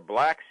you've got the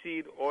black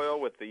seed oil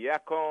with the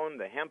yacon,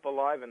 the hemp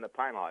alive, and the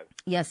pine alive.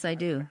 Yes, I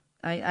do.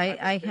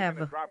 I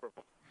have.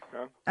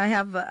 Huh? I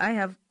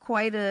have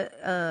quite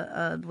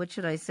a what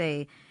should I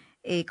say,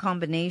 a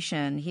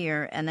combination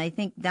here, and I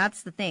think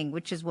that's the thing,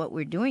 which is what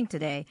we're doing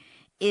today,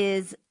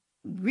 is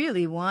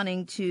really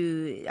wanting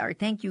to. Our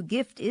thank you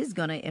gift is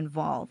going to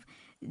involve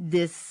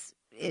this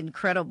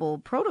incredible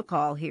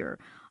protocol here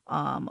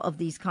of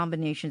these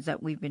combinations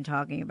that we've been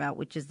talking about,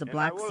 which is the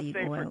black seed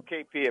oil. I will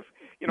say for KPF,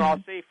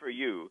 I'll say for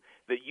you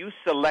that you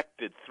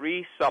selected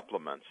 3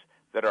 supplements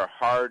that are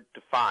hard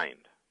to find.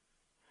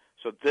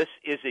 So this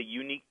is a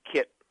unique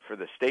kit for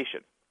the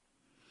station.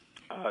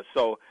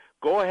 So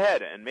go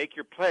ahead and make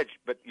your pledge,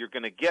 but you're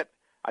going to get,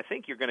 I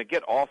think you're going to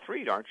get all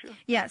 3, aren't you?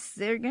 Yes,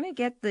 they're going to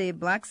get the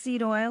black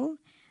seed oil,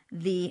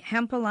 the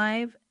hemp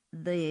alive,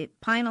 the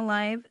pine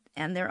alive,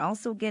 and they're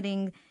also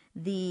getting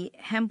the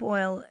hemp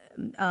oil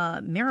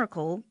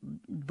miracle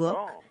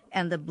book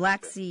and the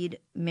black seed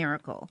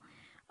miracle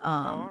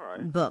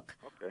book,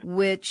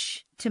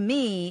 which to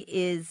me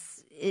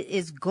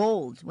is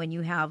gold when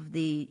you have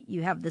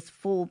this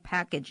full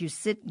package. You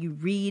sit, you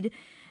read,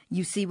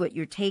 you see what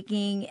you're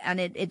taking,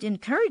 and it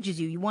encourages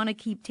you. You want to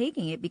keep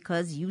taking it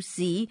because you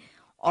see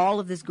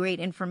all of this great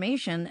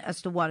information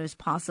as to what is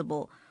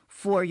possible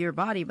for your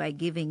body by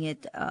giving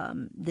it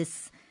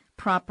this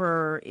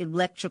proper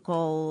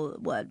electrical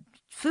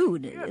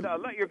food. Yeah,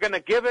 you're going to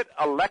give it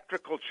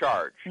electrical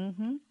charge.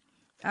 Mm-hmm.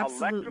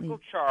 Absolutely. Electrical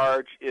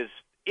charge is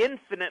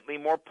infinitely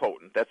more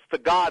potent. That's the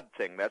God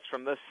thing. That's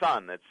from the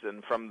sun. That's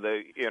from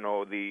the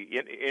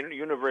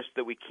universe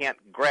that we can't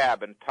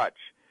grab and touch.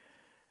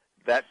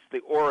 That's the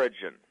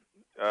origin,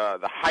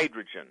 the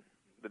hydrogen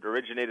that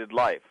originated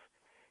life.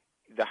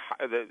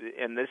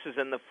 And this is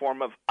in the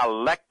form of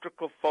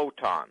electrical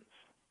photons.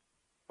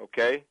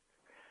 Okay?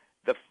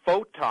 The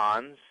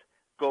photons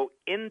go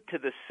into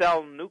the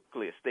cell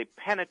nucleus. They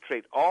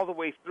penetrate all the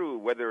way through,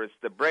 whether it's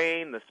the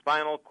brain, the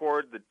spinal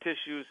cord, the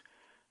tissues,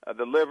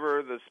 the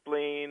liver, the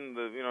spleen,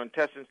 the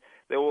intestines.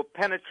 They will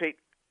penetrate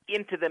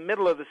into the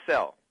middle of the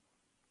cell.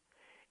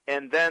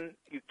 And then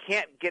you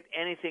can't get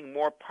anything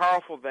more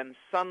powerful than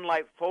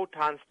sunlight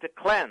photons to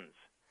cleanse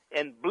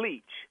and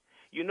bleach.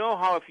 You know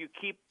how if you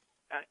keep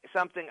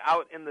something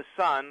out in the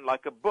sun,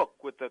 like a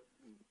book with a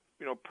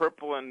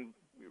purple and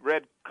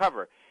red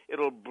cover,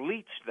 it'll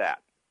bleach that.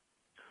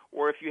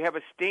 Or if you have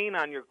a stain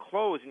on your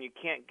clothes and you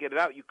can't get it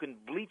out, you can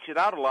bleach it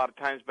out a lot of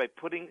times by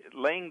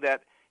laying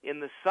that in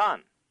the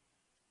sun.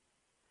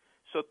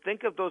 So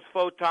think of those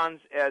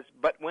photons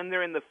but when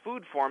they're in the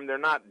food form, they're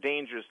not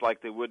dangerous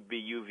like they would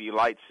be UV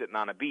light sitting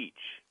on a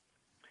beach.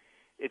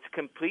 It's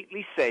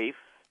completely safe,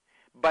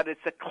 but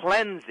it's a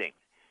cleansing.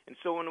 And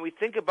so when we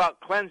think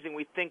about cleansing,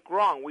 we think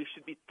wrong. We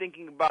should be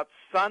thinking about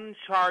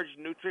sun-charged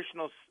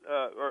nutritional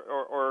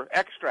or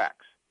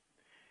extracts.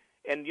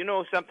 And you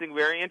know something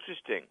very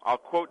interesting. I'll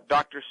quote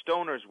Dr.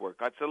 Stoner's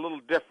work. It's a little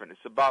different.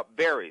 It's about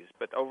berries,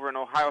 but over in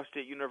Ohio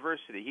State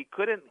University.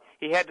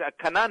 He had a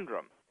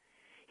conundrum.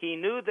 He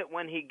knew that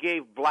when he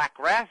gave black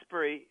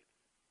raspberry,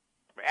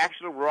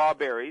 actual raw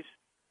berries,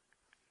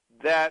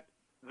 that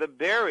the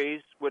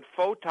berries the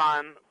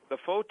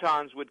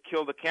photons would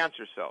kill the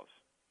cancer cells.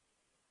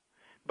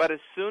 But as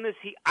soon as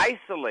he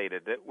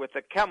isolated it with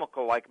a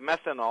chemical like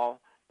methanol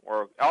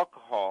or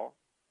alcohol,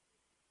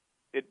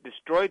 it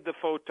destroyed the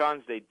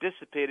photons, they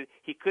dissipated,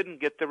 he couldn't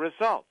get the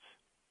results.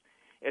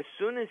 As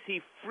soon as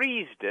he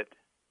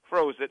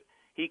froze it,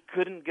 he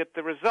couldn't get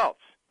the results.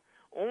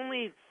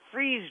 Only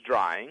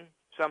freeze-drying,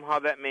 somehow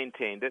that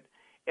maintained it,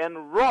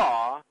 and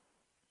raw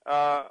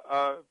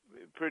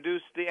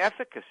produced the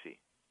efficacy.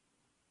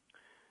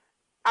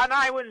 And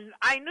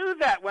I knew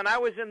that when I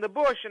was in the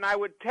bush and I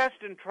would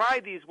test and try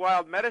these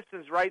wild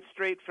medicines right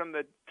straight from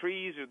the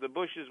trees or the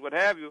bushes, what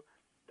have you,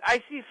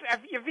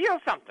 you feel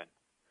something.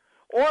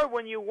 Or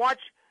when you watch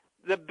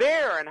the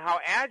bear and how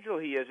agile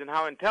he is and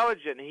how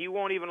intelligent, and he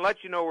won't even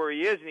let you know where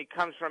he is, and he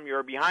comes from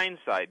your behind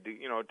side,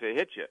 to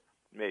hit you,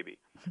 maybe.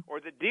 Or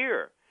the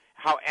deer,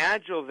 how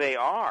agile they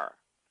are.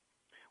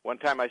 One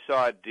time I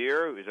saw a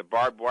deer. It was a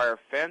barbed wire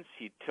fence.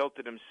 He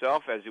tilted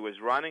himself as he was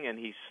running, and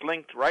he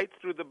slinked right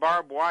through the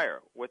barbed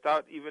wire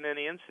without even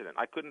any incident.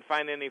 I couldn't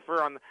find any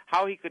fur on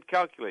how he could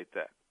calculate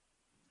that.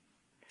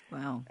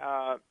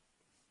 Wow.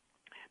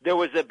 There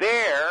was a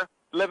bear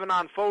living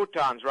on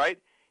photons, right?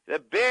 The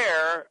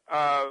bear,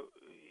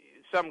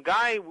 some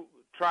guy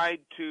tried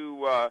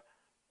to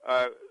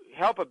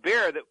help a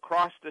bear that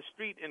crossed the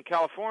street in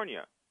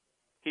California.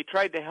 He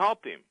tried to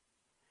help him.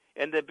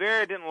 And the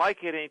bear didn't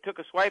like it, and he took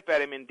a swipe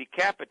at him and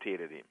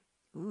decapitated him.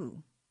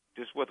 Ooh.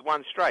 Just with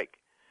one strike.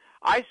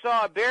 I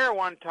saw a bear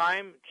one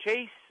time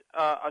chase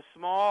a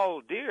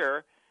small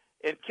deer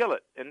and kill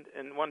it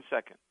in 1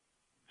 second.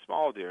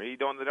 Small deer. They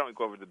don't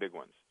go over the big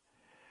ones.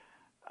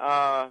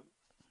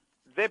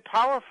 They're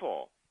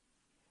powerful.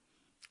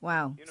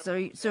 Wow. So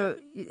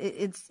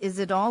is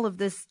it all of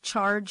this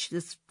charge,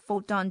 this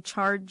photon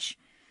charge,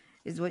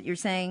 is what you're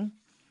saying?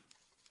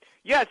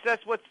 Yes,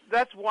 that's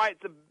why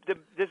does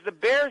the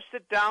bear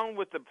sit down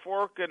with a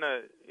fork and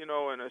a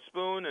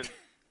spoon and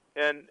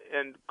and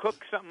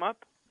cook something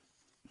up?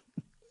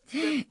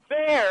 The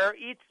bear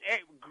eats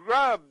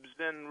grubs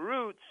and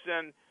roots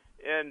and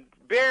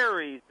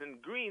berries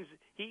and greens.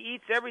 He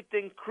eats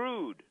everything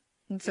crude.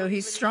 And so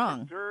he's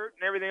strong. Dirt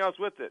and everything else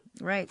with it.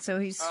 Right, so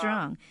he's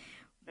strong.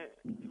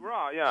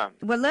 Raw, yeah.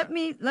 Well, let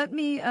me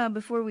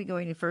before we go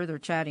any further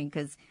chatting,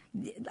 because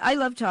I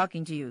love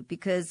talking to you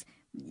because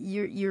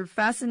you're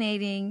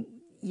fascinating.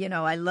 You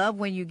know, I love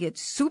when you get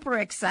super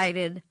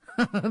excited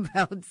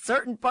about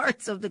certain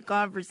parts of the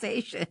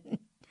conversation.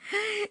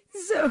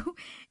 So,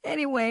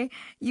 anyway,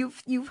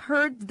 you've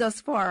heard thus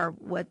far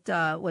what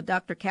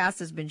Dr. Cass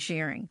has been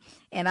sharing,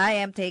 and I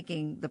am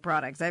taking the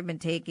products. I've been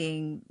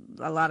taking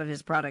a lot of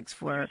his products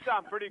for You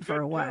sound pretty for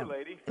good a while. too,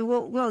 lady.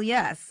 Well,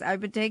 yes, I've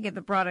been taking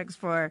the products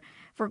for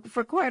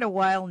quite a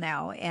while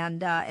now,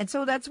 and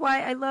so that's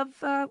why I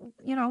love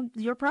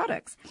your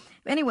products.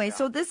 Anyway,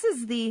 so this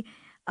is the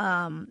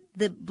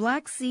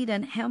Black Seed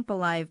and Hemp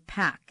Alive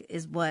Pack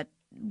is what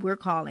we're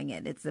calling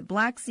it. It's the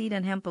Black Seed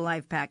and Hemp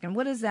Alive Pack. And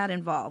what does that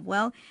involve?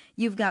 Well,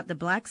 you've got the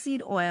black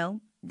seed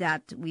oil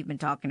that we've been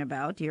talking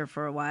about here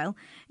for a while.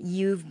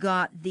 You've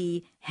got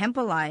the Hemp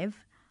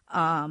Alive.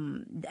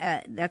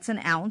 That's an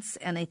ounce.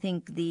 And I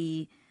think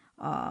the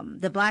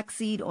black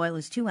seed oil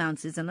is 2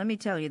 ounces. And let me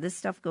tell you, this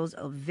stuff goes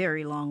a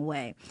very long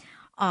way.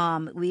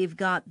 We've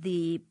got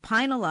the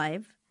Pine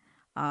Alive.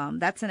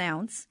 That's an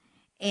ounce.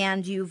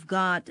 And you've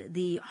got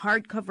the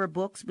hardcover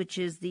books, which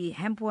is the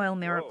Hemp Oil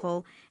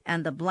Miracle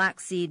and the Black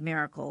Seed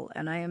Miracle.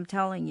 And I am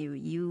telling you,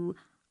 you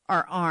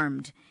are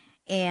armed.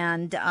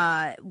 And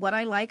what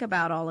I like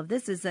about all of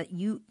this is that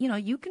you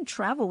can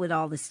travel with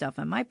all this stuff.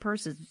 And my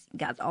purse has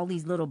got all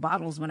these little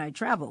bottles when I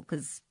travel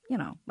because,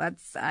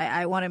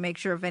 I want to make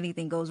sure if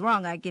anything goes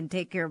wrong, I can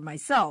take care of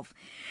myself.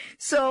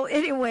 So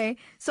anyway,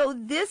 so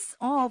this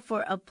all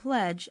for a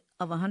pledge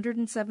of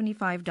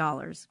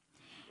 $175.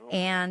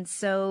 And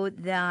so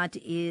that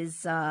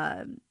is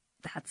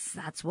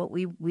that's what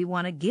we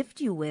want to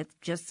gift you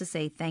with, just to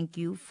say thank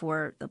you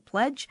for the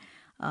pledge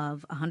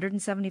of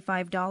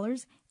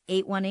 $175.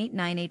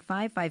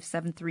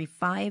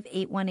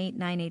 818-985-5735,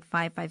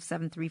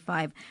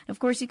 818-985-5735. Of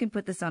course, you can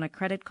put this on a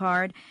credit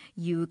card.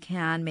 You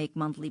can make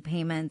monthly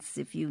payments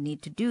if you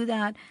need to do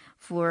that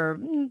for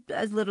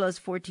as little as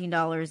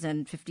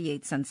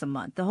 $14.58 a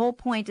month. The whole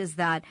point is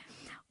that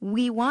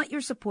we want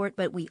your support,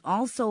 but we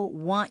also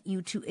want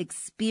you to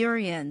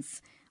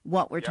experience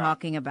what we're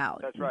talking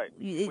about. That's right.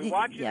 We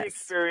want you to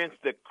experience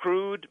the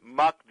crude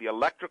muck, the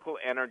electrical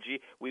energy.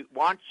 We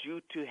want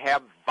you to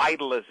have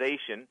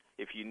vitalization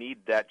if you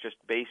need that just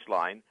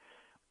baseline,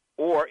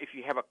 or if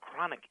you have a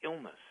chronic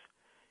illness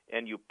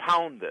and you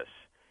pound this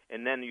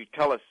and then you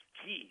tell us,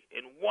 gee,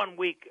 in 1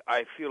 week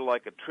I feel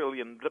like $1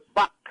 trillion.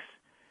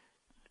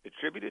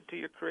 Attributed to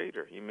your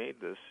creator. He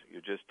made this.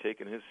 You're just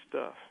taking his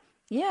stuff.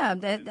 Yeah,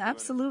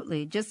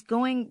 absolutely. Just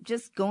going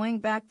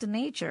back to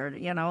nature,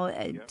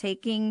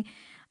 taking,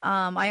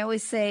 I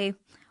always say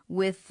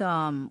with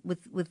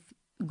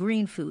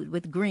green food,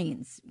 with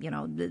greens,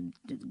 the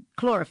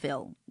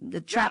chlorophyll, the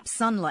trapped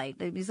sunlight.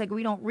 It's like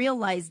we don't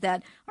realize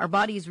that our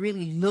body is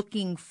really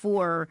looking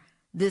for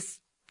this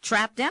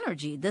trapped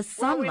energy, this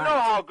sunlight. Well, we know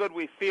how good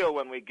we feel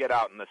when we get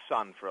out in the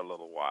sun for a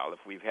little while.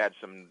 If we've had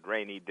some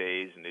rainy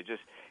days, and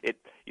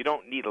you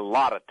don't need a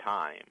lot of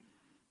time.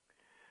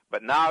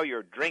 But now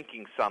you're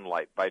drinking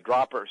sunlight by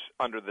droppers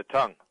under the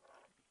tongue.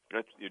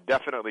 You're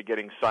definitely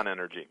getting sun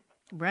energy.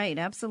 Right,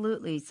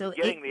 absolutely. So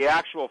getting the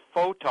actual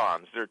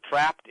photons. They're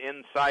trapped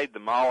inside the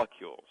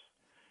molecules,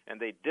 and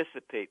they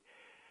dissipate.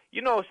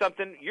 You know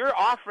something? You're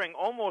offering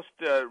almost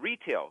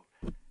retail.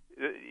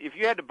 If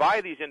you had to buy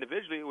these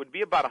individually, it would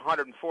be about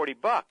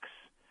 $140.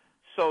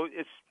 So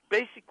it's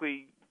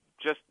basically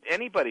just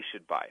anybody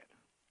should buy it.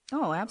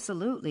 Oh,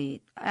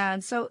 absolutely.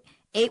 And so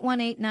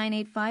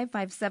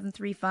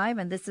 818-985-5735,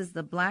 and this is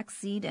the Black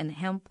Seed and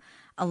Hemp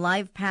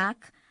Alive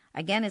Pack.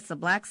 Again, it's the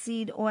black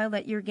seed oil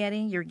that you're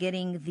getting. You're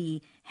getting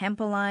the Hemp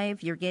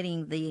Alive. You're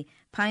getting the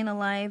Pine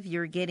Alive.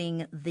 You're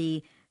getting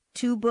the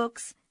 2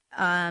 books.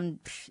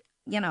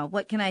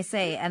 What can I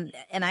say? And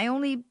I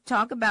only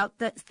talk about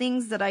the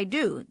things that I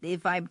do.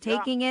 If I'm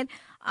taking it,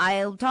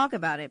 I'll talk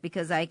about it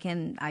because I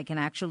can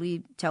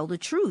actually tell the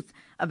truth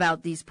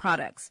about these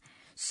products.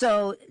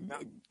 So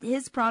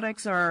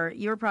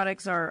your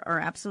products are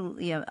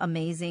absolutely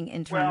amazing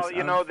in terms of...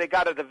 Well, they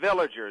got the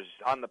villagers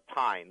on the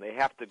pine. They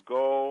have to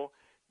go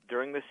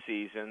during the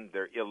season.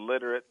 They're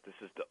illiterate. This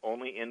is the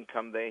only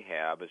income they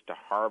have, is to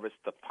harvest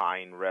the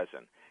pine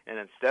resin. And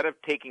instead of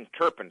taking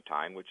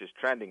turpentine, which is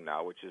trending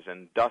now, which is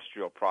an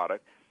industrial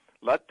product,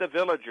 let the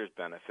villagers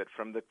benefit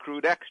from the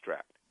crude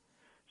extract.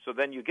 So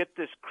then you get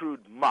this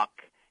crude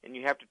muck, and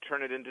you have to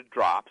turn it into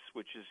drops,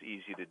 which is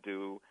easy to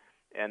do.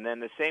 And then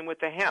the same with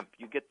the hemp.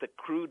 You get the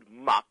crude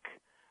muck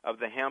of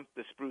the hemp,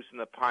 the spruce, and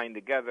the pine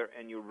together,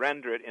 and you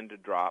render it into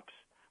drops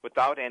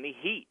without any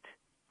heat.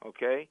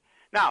 Okay?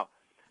 Now,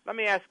 let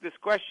me ask this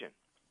question.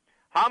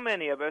 How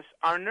many of us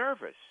are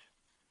nervous?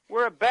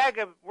 We're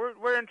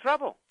in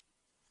trouble.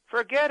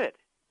 Forget it.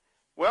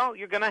 Well,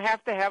 you're going to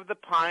have the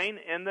pine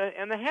and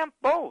the hemp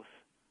both.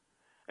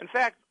 In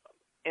fact,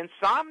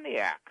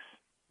 insomniacs,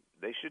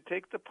 they should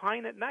take the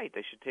pine at night.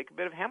 They should take a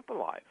bit of hemp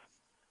alive.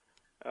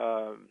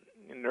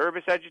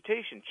 Nervous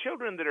agitation,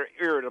 children that are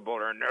irritable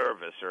or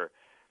nervous or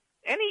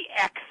any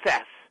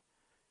excess.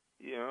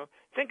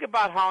 Think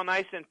about how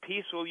nice and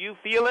peaceful you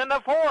feel in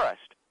the forest.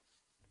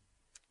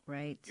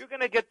 Right. You're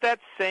going to get that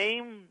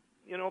same,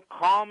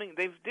 calming.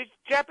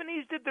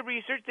 Japanese did the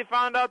research. They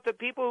found out that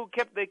people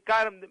they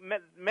got them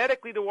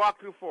medically to walk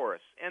through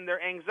forests, and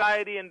their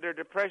anxiety and their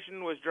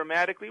depression was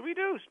dramatically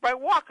reduced by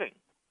walking.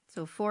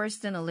 So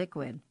forest in a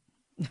liquid,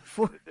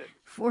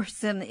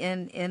 forest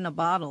in a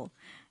bottle.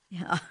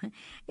 Yeah,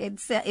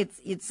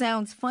 it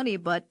sounds funny,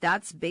 but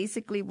that's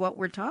basically what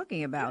we're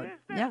talking about.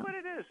 That's what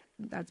it is.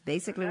 That's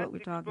basically what we're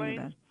talking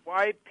about.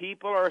 Why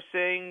people are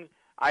saying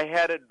I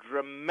had a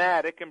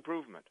dramatic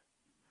improvement.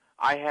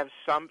 I have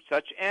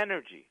such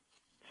energy,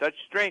 such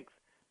strength,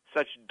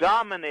 such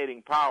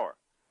dominating power.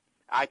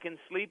 I can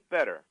sleep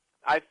better.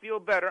 I feel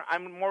better.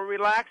 I'm more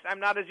relaxed. I'm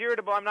not as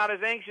irritable. I'm not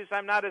as anxious.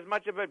 I'm not as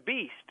much of a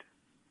beast.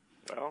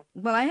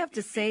 Well, I have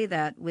to say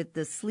that with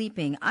the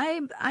sleeping,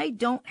 I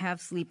don't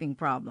have sleeping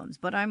problems,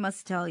 but I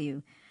must tell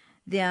you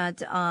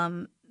that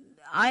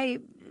I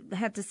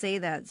had to say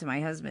that to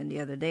my husband the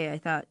other day.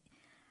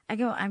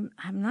 I'm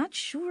not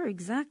sure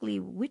exactly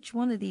which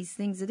one of these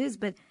things it is,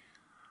 but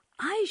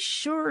I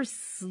sure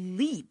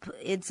sleep.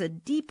 It's a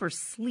deeper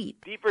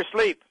sleep. Deeper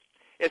sleep.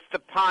 It's the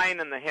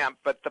pine and the hemp,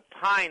 but the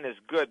pine is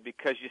good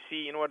because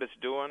you know what it's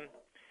doing?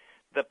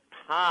 The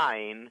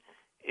pine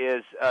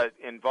is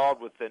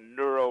involved with the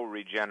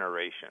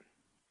neuroregeneration,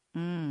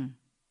 and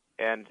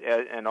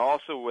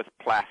also with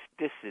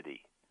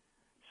plasticity,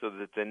 so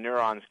that the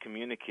neurons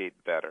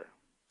communicate better.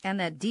 And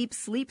that deep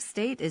sleep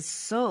state is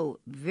so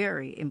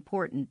very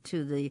important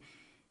to the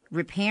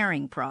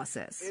repairing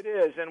process. It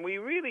is, and we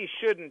really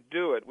shouldn't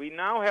do it. We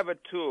now have a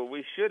tool.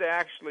 We should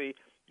actually,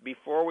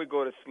 before we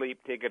go to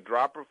sleep, take a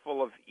dropper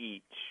full of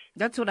each.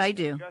 That's what I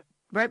do,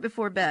 right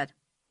before bed.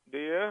 Do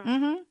you?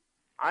 Mm-hmm.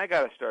 I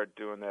got to start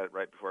doing that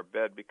right before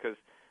bed, because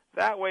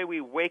that way we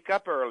wake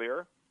up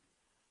earlier,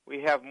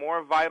 we have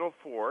more vital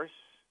force,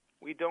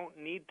 we don't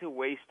need to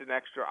waste an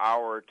extra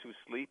hour or two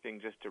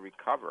sleeping just to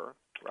recover,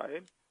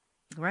 right?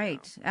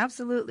 Right,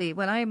 absolutely.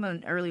 Well, I'm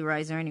an early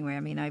riser anyway. I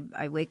mean, I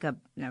wake up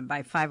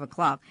by 5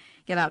 o'clock,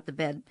 get out to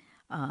bed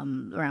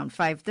around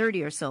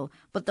 5:30 or so.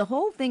 But the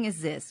whole thing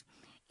is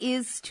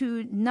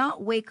to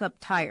not wake up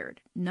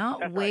tired,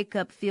 not wake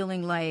up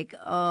feeling like,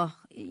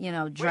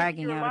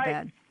 dragging out of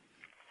bed.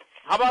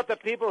 How about the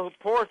people who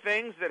pour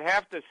things that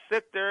have to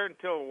sit there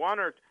until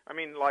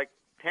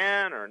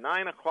 10 or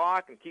 9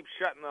 o'clock and keep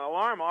shutting the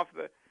alarm off?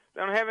 They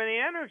don't have any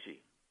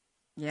energy.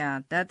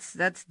 Yeah, that's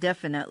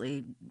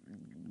definitely,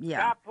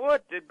 yeah.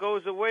 Kaput, it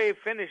goes away,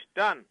 finished,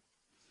 done.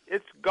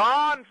 It's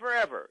gone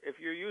forever if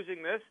you're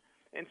using this,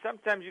 and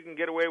sometimes you can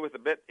get away with a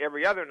bit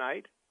every other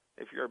night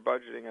if you're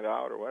budgeting it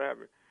out or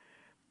whatever.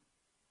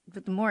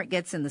 But the more it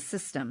gets in the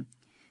system.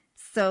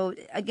 So,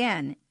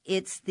 again,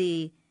 it's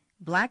the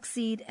Black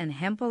Seed and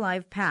Hemp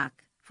Alive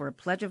pack for a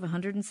pledge of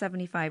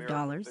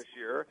 $175. This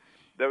year.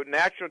 The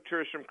natural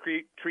tertium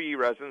tree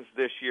resins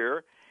this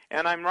year.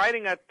 And I'm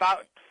writing a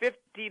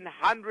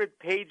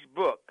 1,500-page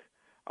book,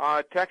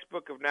 a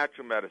textbook of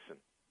natural medicine.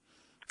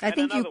 I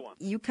think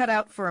you cut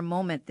out for a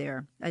moment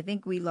there. I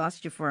think we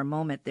lost you for a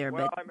moment there.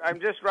 Well, but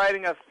I'm just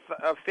writing a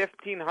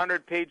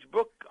 1,500-page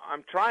book.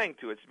 I'm trying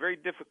to. It's very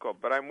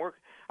difficult, but I'm working.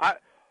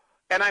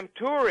 And I'm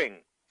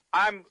touring.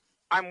 I'm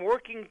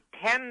working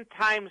 10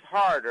 times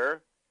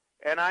harder,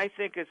 and I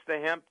think it's the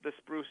hemp, the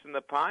spruce, and the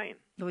pine.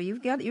 Well,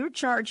 you're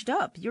charged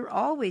up. You're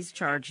always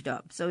charged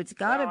up. So it's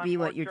got to be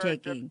what you're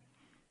taking.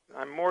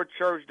 I'm more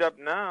charged up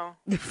now.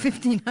 The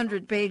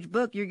 1,500-page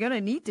book, you're going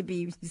to need to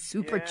be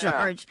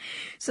supercharged. Yeah.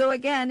 So,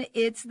 again,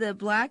 it's the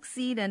Black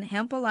Seed and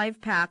Hemp Alive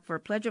pack for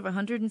a pledge of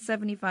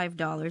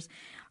 $175.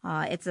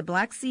 It's a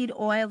black seed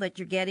oil that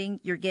you're getting.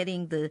 You're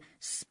getting the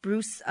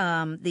spruce,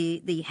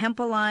 the Hemp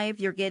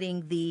Alive. You're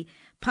getting the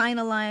Pine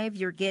Alive.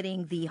 You're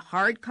getting the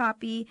hard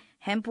copy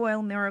Hemp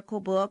Oil Miracle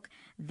Book,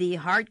 the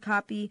hard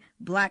copy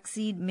Black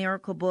Seed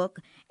Miracle Book.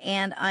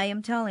 And I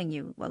am telling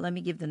you, well, let me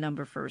give the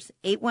number first,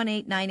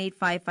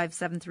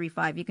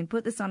 818-985-5735. You can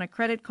put this on a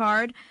credit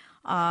card.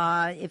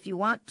 If you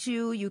want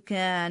to, you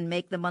can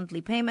make the monthly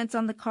payments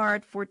on the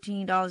card,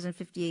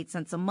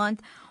 $14.58 a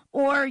month,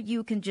 or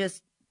you can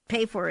just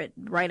pay for it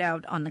right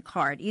out on the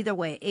card. Either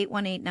way,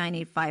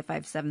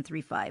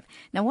 818-985-5735.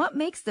 Now, what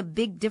makes the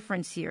big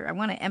difference here, I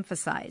want to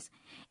emphasize,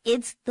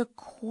 it's the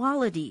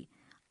quality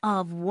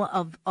of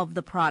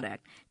the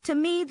product. To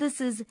me,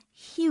 this is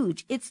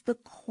huge. It's the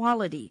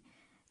quality.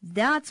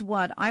 That's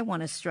what I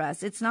want to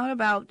stress. It's not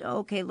about,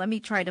 okay, let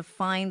me try to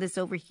find this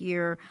over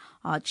here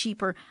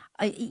cheaper.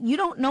 You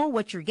don't know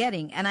what you're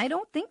getting, and I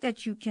don't think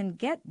that you can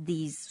get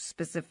these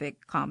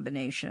specific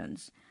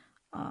combinations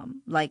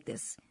like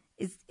this.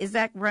 Is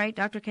that right,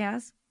 Dr.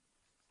 Cass?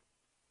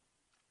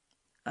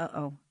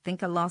 Uh-oh,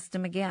 think I lost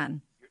him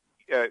again.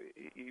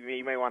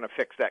 You may want to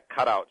fix that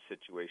cutout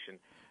situation,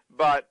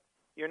 but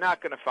you're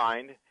not going to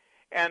find.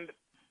 And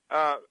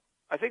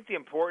I think the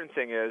important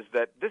thing is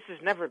that this has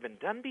never been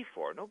done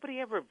before. Nobody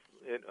ever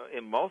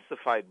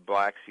emulsified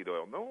black seed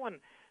oil. No one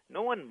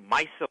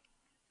miso.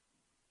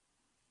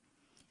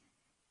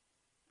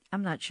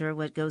 I'm not sure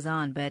what goes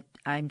on, but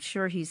I'm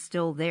sure he's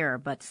still there,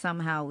 but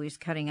somehow he's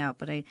cutting out.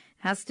 But it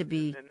has to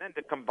be. And then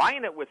to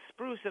combine it with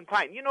spruce and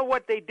pine. You know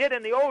what they did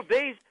in the old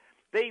days?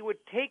 They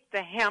would take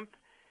the hemp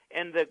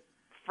and the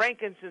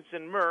frankincense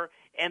and myrrh,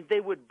 and they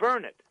would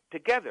burn it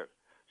together.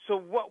 So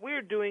what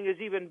we're doing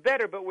is even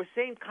better, but we're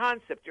same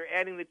concept. You're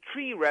adding the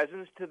tree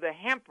resins to the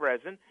hemp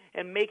resin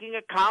and making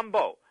a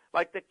combo,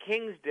 like the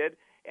kings did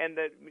and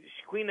the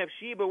Queen of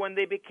Sheba when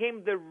they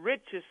became the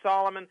richest,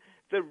 Solomon,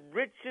 the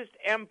richest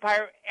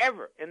empire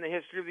ever in the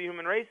history of the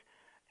human race.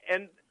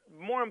 And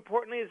more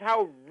importantly is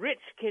how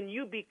rich can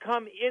you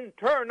become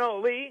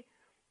internally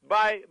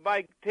by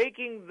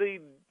taking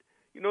the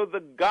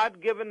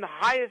God-given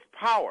highest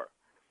power.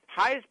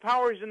 Highest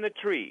power is in the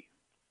tree.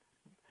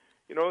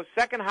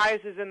 Second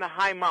highest is in the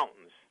high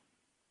mountains,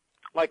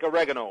 like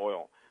oregano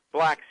oil,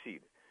 black seed,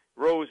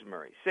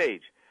 rosemary,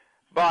 sage.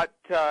 But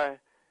a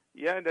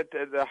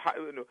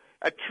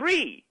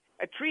tree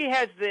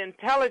has the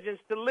intelligence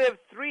to live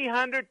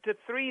 300 to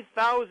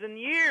 3,000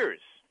 years.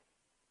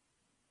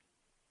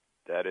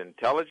 That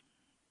intelligence.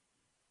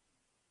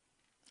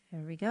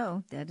 There we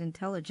go. That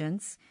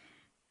intelligence,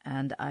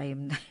 and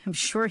I'm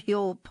sure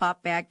he'll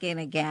pop back in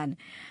again.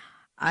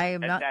 I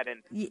am not.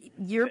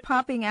 You're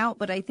popping out,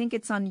 but I think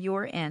it's on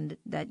your end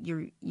that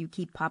you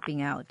keep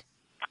popping out.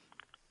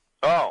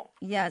 Oh.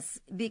 Yes,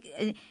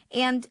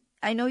 and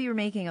I know you're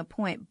making a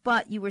point,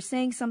 but you were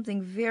saying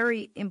something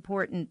very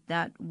important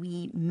that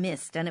we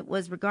missed, and it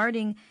was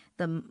regarding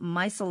the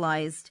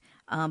micellized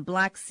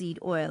black seed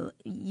oil.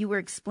 You were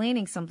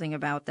explaining something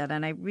about that,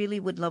 and I really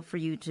would love for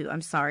you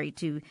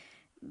to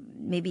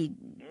maybe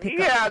pick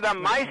up. Yeah, the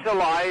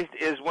micellized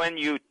is when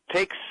you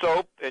take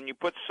soap and you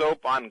put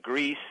soap on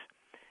grease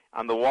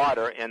on the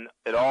water, and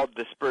it all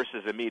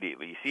disperses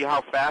immediately. You see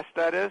how fast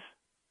that is?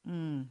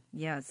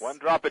 Yes. One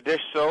drop of dish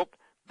soap,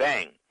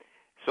 bang.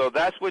 So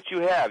that's what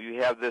you have.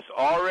 You have this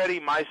already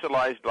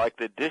micellized like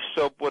the dish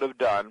soap would have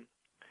done,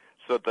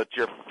 so that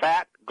your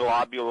fat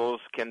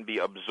globules can be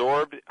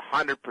absorbed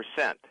 100%.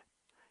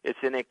 It's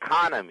an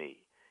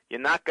economy. You're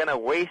not going to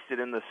waste it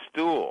in the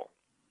stool.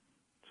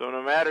 So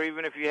no matter,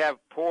 even if you have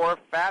poor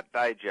fat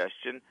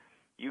digestion,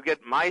 you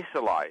get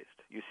micellized.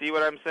 You see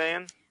what I'm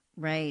saying?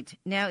 Right.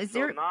 Now, is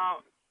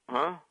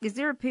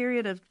there a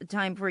period of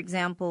time, for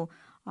example,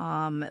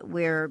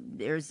 where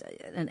there's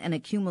an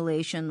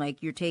accumulation,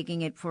 like you're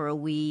taking it for a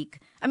week?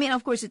 I mean,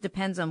 of course, it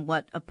depends on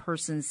what a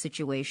person's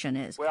situation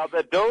is. Well,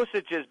 the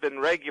dosage has been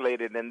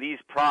regulated in these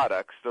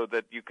products so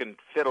that you can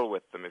fiddle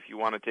with them if you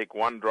want to take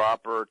one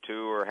dropper or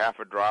two or half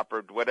a drop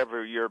or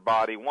whatever your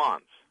body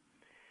wants.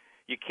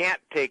 You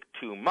can't take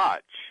too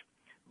much,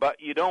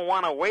 but you don't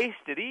want to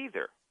waste it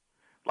either.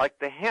 Like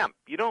the hemp,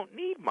 you don't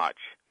need much.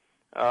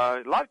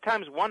 A lot of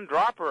times one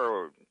dropper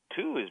or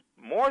two is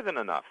more than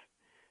enough.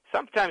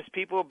 Sometimes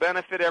people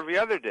benefit every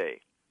other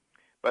day.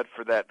 But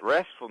for that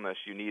restfulness,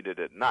 you need it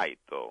at night,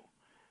 though.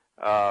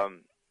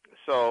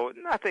 So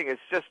nothing.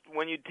 It's just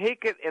when you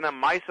take it in a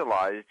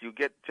micellized, you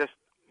get just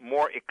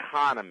more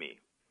economy,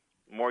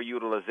 more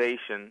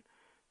utilization,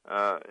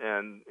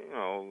 and,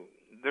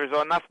 there's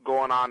enough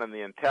going on in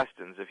the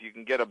intestines. If you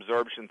can get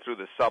absorption through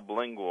the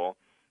sublingual,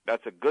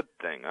 that's a good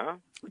thing, huh?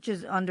 Which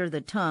is under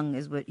the tongue,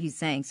 is what he's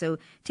saying. So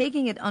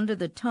taking it under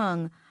the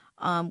tongue,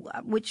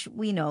 which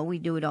we know, we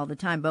do it all the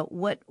time, but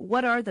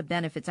what are the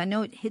benefits? I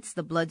know it hits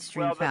the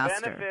bloodstream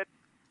faster.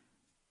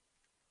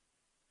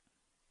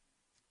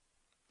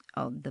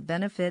 The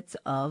benefits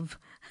of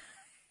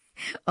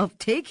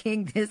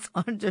taking this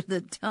under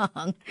the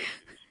tongue.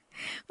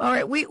 All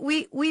right,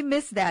 we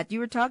missed that. You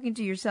were talking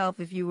to yourself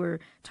if you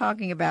were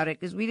talking about it,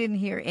 because we didn't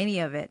hear any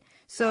of it.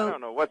 So I don't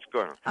know what's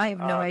going on. I have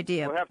no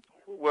idea.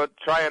 We'll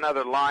try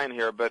another line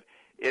here, but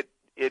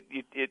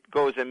it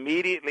goes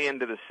immediately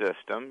into the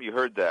system. You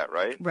heard that,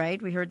 right? Right,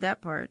 we heard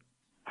that part.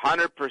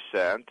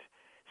 100%.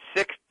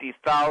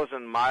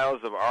 60,000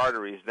 miles of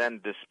arteries then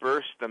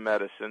disperse the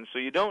medicine, so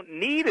you don't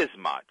need as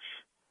much.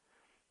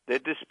 They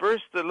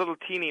disperse the little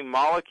teeny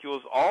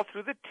molecules all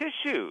through the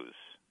tissues,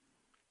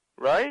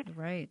 right?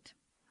 Right.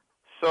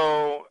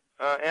 So,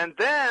 and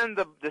then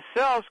the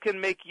cells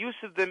can make use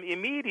of them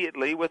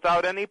immediately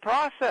without any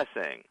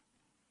processing.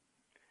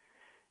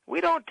 We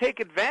don't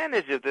take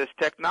advantage of this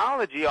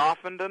technology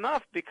often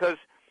enough because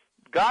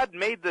God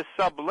made the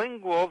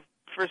sublingual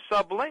for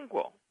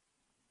sublingual.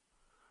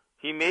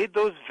 He made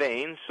those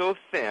veins so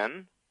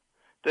thin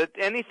that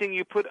anything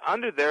you put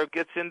under there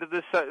gets into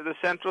the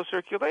central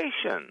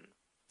circulation.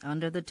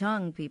 Under the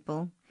tongue,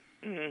 people.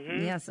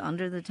 Mm-hmm. Yes,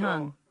 under the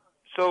tongue.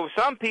 So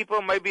some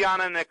people may be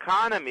on an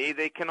economy.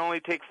 They can only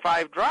take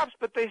 5 drops,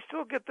 but they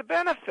still get the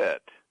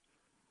benefit.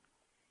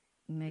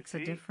 Makes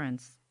a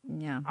difference.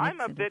 Yeah,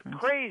 I'm a bit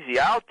crazy.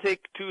 I'll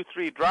take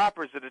 2-3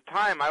 droppers at a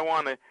time.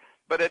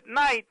 But at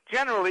night,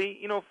 generally,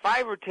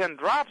 5 or 10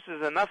 drops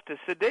is enough to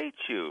sedate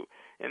you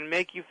and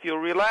make you feel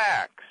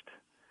relaxed.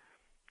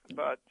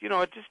 But,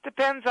 it just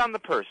depends on the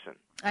person.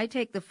 I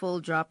take the full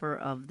dropper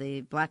of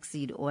the black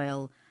seed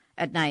oil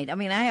at night. I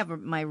mean, I have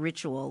my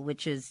ritual,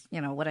 which is,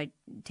 what I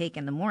take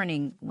in the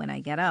morning when I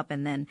get up.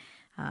 And then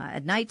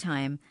at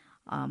nighttime,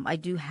 I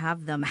do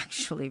have them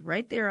actually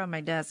right there on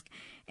my desk.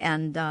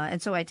 And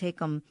so I take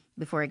them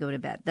before I go to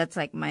bed. That's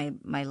like my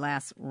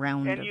last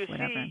round and of you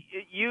whatever.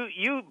 See,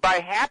 you by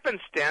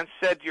happenstance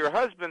said to your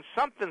husband,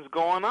 something's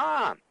going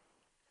on.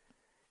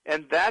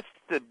 And that's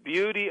the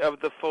beauty of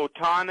the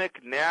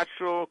photonic,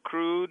 natural,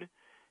 crude.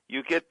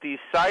 You get these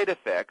side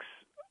effects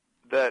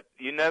that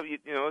you never,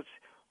 it's,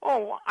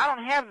 oh, I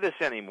don't have this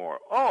anymore.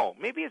 Oh,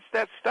 maybe it's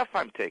that stuff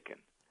I'm taking.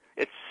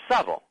 It's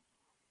subtle.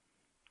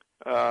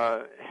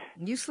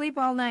 You sleep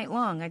all night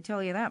long, I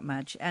tell you that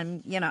much.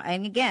 And,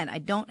 and again, I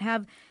don't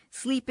have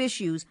sleep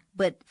issues,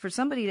 but for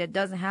somebody that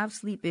doesn't have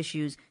sleep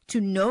issues to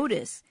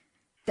notice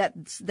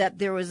that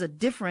there was a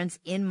difference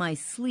in my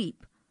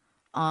sleep,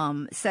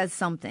 says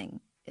something,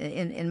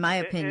 in my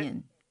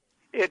opinion.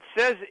 It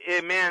says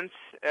immense,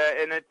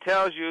 and it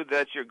tells you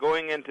that you're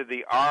going into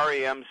the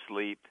REM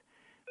sleep,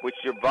 which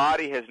your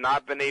body has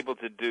not been able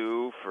to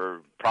do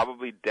for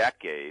probably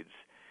decades.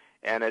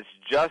 And it's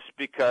just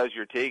because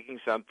you're taking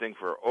something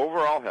for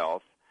overall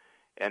health,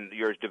 and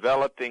you're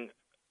developing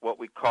what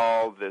we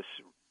call this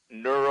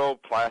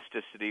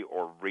neuroplasticity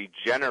or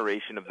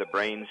regeneration of the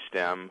brain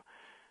stem,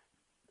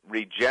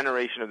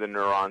 regeneration of the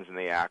neurons and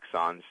the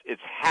axons.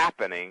 It's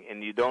happening,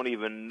 and you don't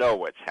even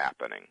know it's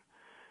happening.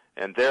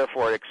 And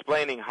therefore,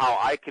 explaining how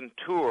I can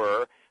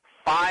tour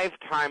 5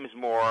 times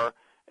more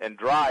and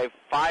drive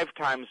 5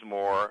 times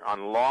more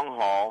on long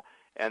haul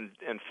and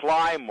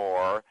fly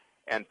more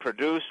and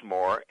produce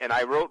more. And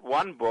I wrote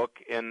one book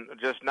in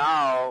just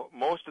now,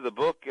 most of the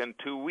book in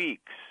 2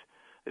 weeks,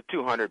 a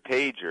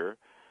 200-pager.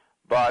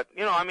 But,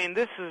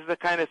 this is the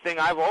kind of thing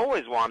I've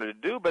always wanted to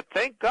do, but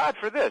thank God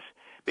for this.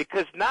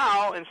 Because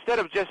now, instead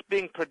of just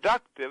being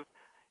productive,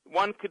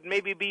 one could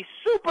maybe be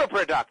super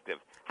productive.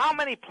 How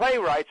many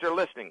playwrights are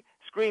listening?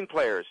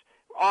 Screenplayers,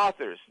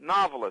 authors,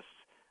 novelists,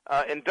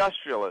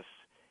 industrialists,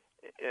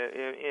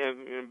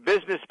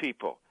 business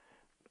people.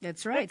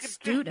 That's right, they could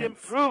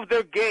students. Just improve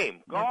their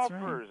game. That's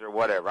Golfers right. or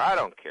whatever. I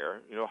don't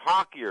care.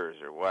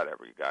 Hockeyers or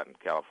whatever you got in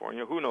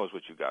California. Who knows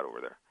what you got over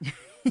there?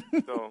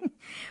 So,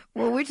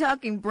 well, we're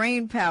talking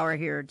brain power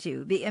here,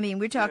 too.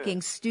 We're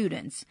talking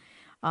students.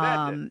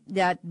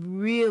 That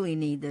really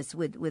need this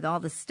with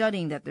all the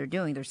studying that they're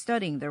doing. They're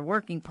studying, they're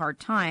working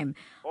part-time.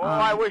 Oh,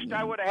 I wished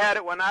I would have had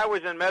it when I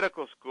was in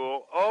medical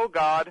school. Oh,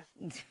 God.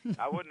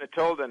 I wouldn't have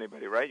told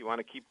anybody, right? You want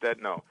to keep that?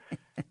 No.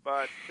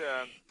 But,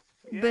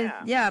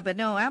 But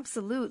no,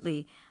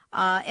 absolutely.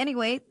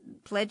 Anyway,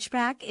 Pledge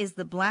Pack is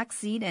the Black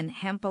Seed and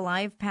Hemp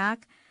Alive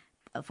Pack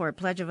for a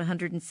pledge of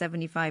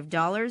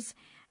 $175.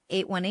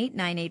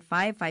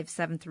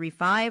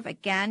 818-985-5735.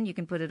 Again, you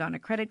can put it on a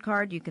credit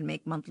card. You can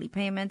make monthly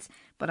payments.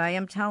 But I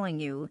am telling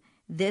you,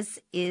 this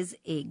is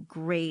a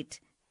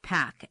great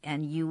pack,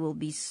 and you will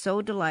be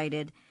so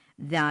delighted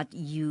that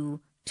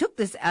you took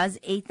this as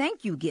a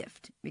thank you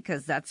gift,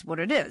 because that's what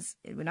it is.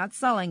 We're not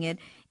selling it.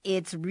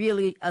 It's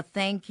really a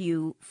thank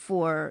you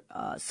for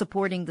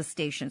supporting the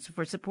stations,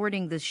 for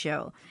supporting this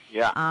show.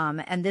 Yeah.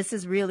 And this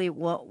is really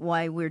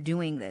why we're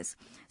doing this.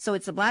 So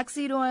it's the black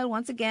seed oil,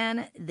 once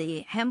again,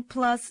 the Hemp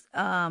Plus,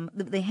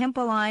 the Hemp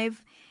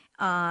Alive,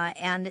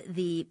 and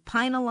the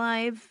Pine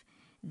Alive,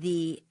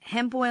 the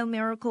Hemp Oil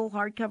Miracle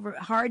hard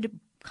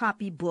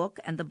copy book,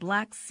 and the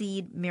Black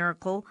Seed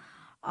Miracle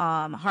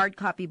hard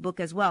copy book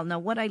as well. Now,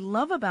 what I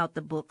love about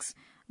the books,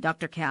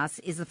 Dr. Cass,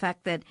 is the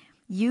fact that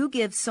you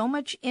give so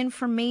much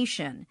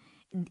information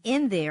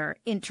in there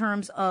in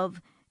terms of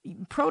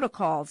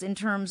protocols, in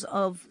terms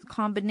of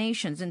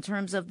combinations, in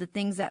terms of the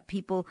things that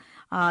people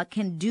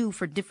can do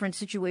for different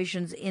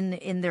situations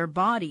in their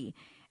body,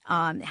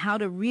 how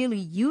to really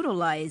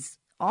utilize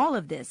all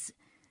of this,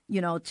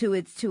 to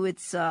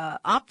its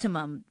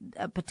optimum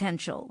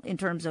potential in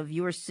terms of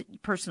your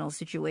personal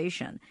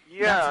situation.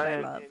 Yeah, that's what I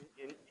love. And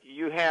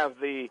you have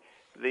you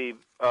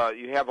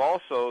have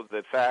also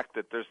the fact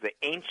that there's the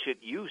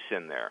ancient use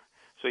in there.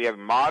 So you have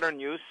modern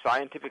use,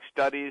 scientific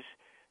studies,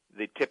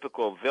 the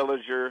typical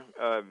villager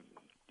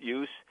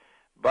use,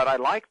 but I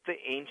like the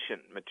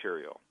ancient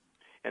material.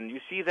 And you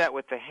see that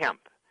with the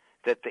hemp,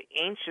 that the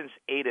ancients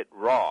ate it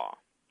raw.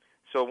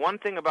 So one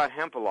thing about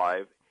Hemp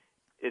Alive,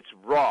 it's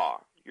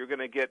raw. You're going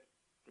to get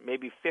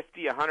maybe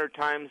 50, 100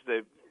 times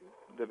the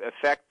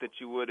effect that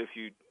you would if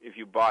you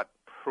bought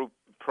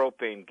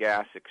propane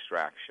gas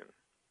extraction.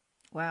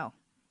 Wow.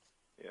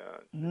 Yeah.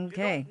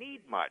 Okay. You don't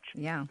need much.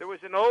 Yeah. There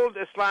was an old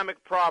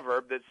Islamic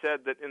proverb that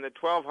said that in the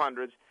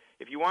 1200s,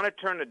 if you want to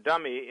turn a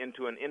dummy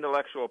into an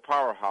intellectual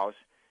powerhouse,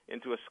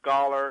 into a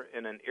scholar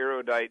and an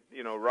erudite,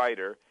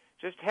 writer,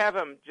 just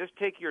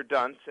take your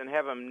dunce and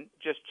have him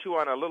just chew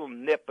on a little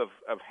nip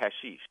of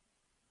hashish.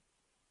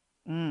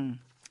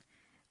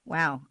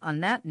 Wow.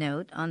 On that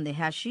note, on the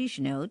hashish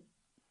note,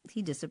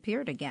 he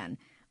disappeared again.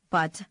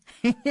 But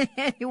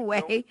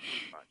anyway,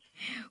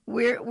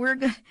 we're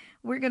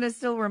going to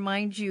still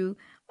remind you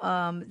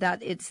that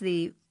it's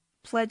the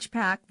Pledge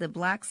Pack, the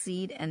Black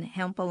Seed and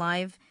Hemp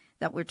Alive,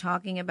 that we're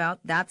talking about.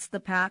 That's the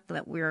pack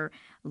that we're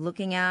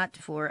looking at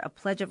for a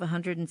pledge of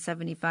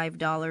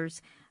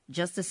 $175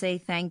 just to say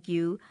thank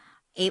you.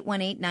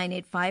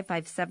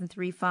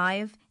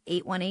 818-985-5735,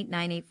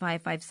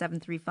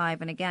 818-985-5735.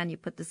 And again, you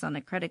put this on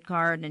a credit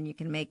card and you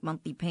can make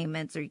monthly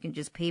payments, or you can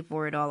just pay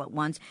for it all at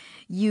once.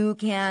 You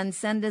can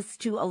send this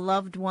to a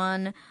loved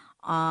one,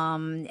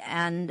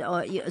 and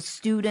a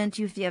student,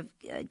 if you have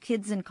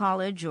kids in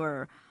college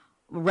or a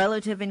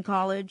relative in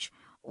college,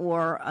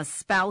 or a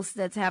spouse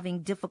that's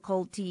having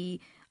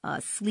difficulty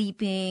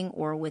sleeping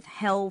or with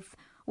health,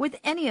 with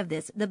any of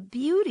this. The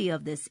beauty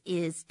of this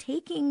is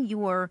taking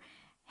your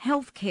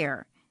health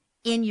care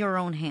in your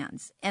own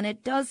hands. And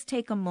it does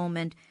take a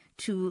moment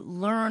to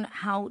learn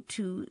how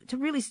to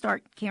really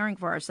start caring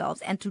for ourselves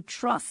and to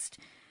trust,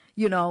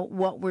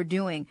 what we're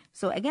doing.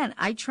 So again,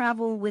 I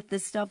travel with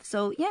this stuff.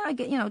 So yeah, I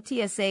get,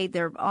 TSA,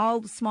 they're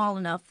all small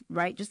enough,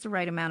 right? Just the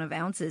right amount of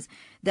ounces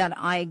that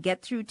I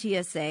get through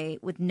TSA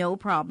with no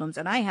problems.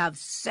 And I have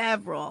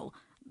several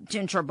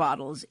tincture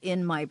bottles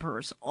in my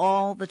purse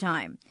all the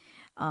time.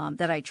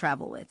 That I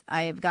travel with.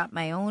 I have got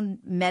my own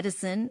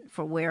medicine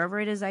for wherever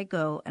it is I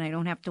go, and I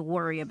don't have to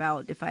worry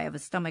about if I have a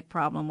stomach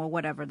problem or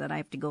whatever that I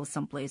have to go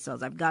someplace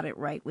else. I've got it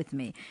right with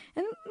me.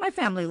 And my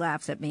family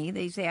laughs at me.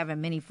 They say I have a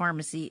mini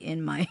pharmacy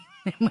in my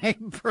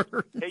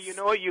purse. Hey, you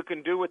know what you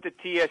can do with the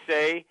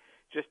TSA?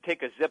 Just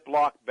take a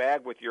Ziploc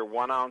bag with your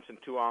 1 ounce and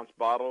 2 ounce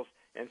bottles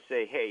and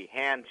say, hey,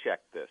 hand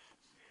check this.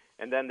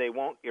 And then they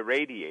won't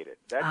irradiate it.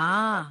 That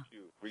helps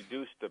you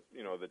reduce the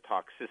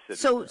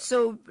toxicity.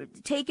 So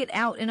take it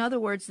out. In other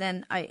words,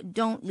 then I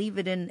don't leave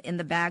it in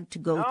the bag to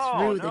go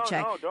through the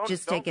check.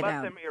 Just take it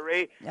out. Don't let them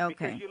irradiate.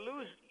 Okay.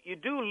 Because you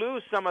do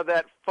lose some of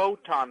that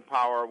photon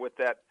power with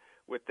the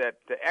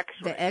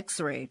X-ray. The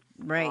X-ray,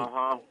 right?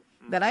 Uh-huh.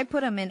 But I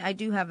put them in. I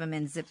do have them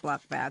in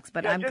Ziploc bags.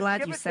 But I'm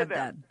glad you said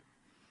that.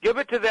 Give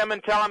it to them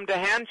and tell them to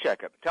hand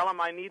check it. Tell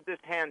them I need this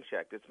hand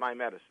checked. It's my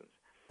medicines.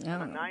 Oh.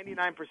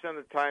 99% of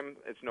the time,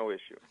 it's no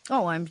issue.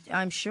 Oh,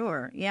 I'm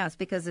sure. Yes,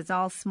 because it's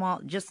all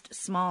just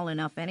small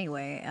enough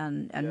anyway,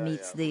 and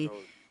meets the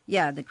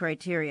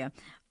criteria.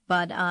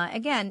 But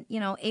again,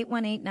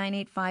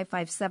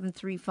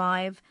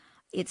 818-985-5735.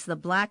 It's the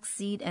Black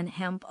Seed and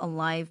Hemp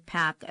Alive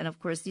pack, and of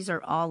course these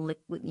are all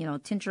liquid,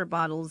 tincture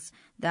bottles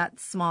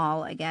that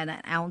small. Again, an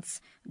ounce,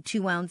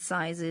 2 ounce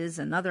sizes,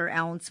 another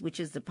ounce,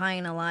 which is the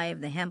Pine Alive.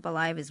 The Hemp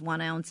Alive is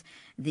 1 ounce.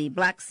 The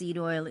Black Seed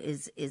Oil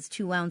is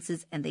 2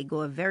 ounces, and they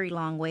go a very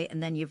long way.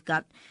 And then you've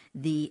got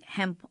the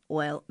Hemp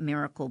Oil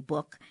Miracle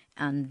Book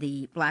and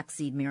the Black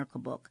Seed Miracle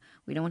Book.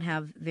 We don't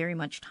have very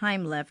much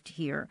time left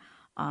here.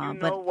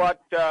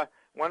 What?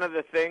 One of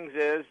the things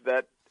is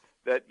that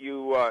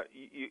you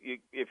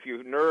if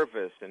you're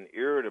nervous and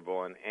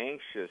irritable and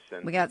anxious,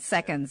 and we got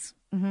seconds.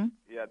 Mm-hmm.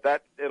 Yeah,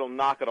 that it'll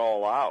knock it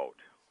all out.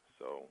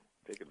 So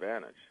take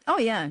advantage. Oh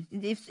yeah,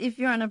 if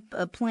you're on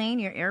a plane,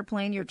 your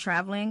airplane, you're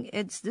traveling,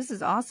 this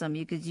is awesome.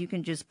 You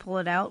can just pull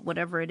it out,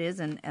 whatever it is,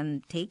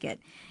 and take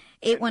it.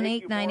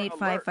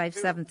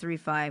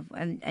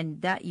 818-985-5735, and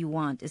that you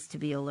want is to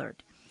be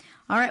alert.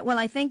 All right. Well,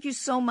 I thank you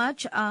so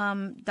much,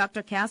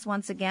 Dr. Cass,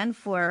 once again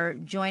for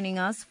joining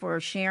us, for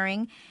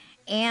sharing.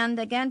 And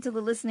again, to the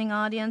listening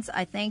audience,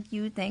 I thank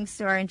you. Thanks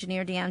to our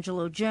engineer,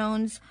 D'Angelo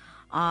Jones,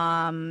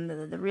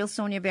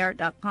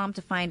 therealsoniabarrett.com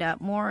to find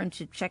out more and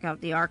to check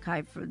out the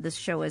archive for this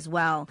show as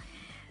well.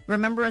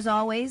 Remember, as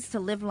always, to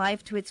live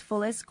life to its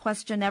fullest,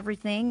 question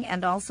everything,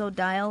 and also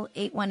dial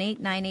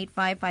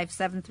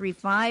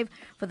 818-985-5735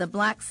 for the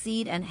Black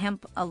Seed and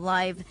Hemp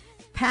Alive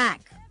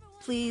pack.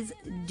 Please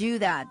do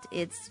that.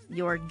 It's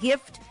your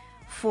gift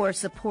for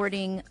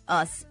supporting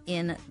us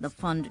in the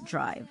fund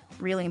drive.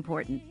 Really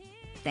important.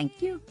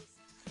 Thank you.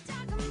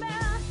 Talk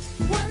about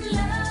one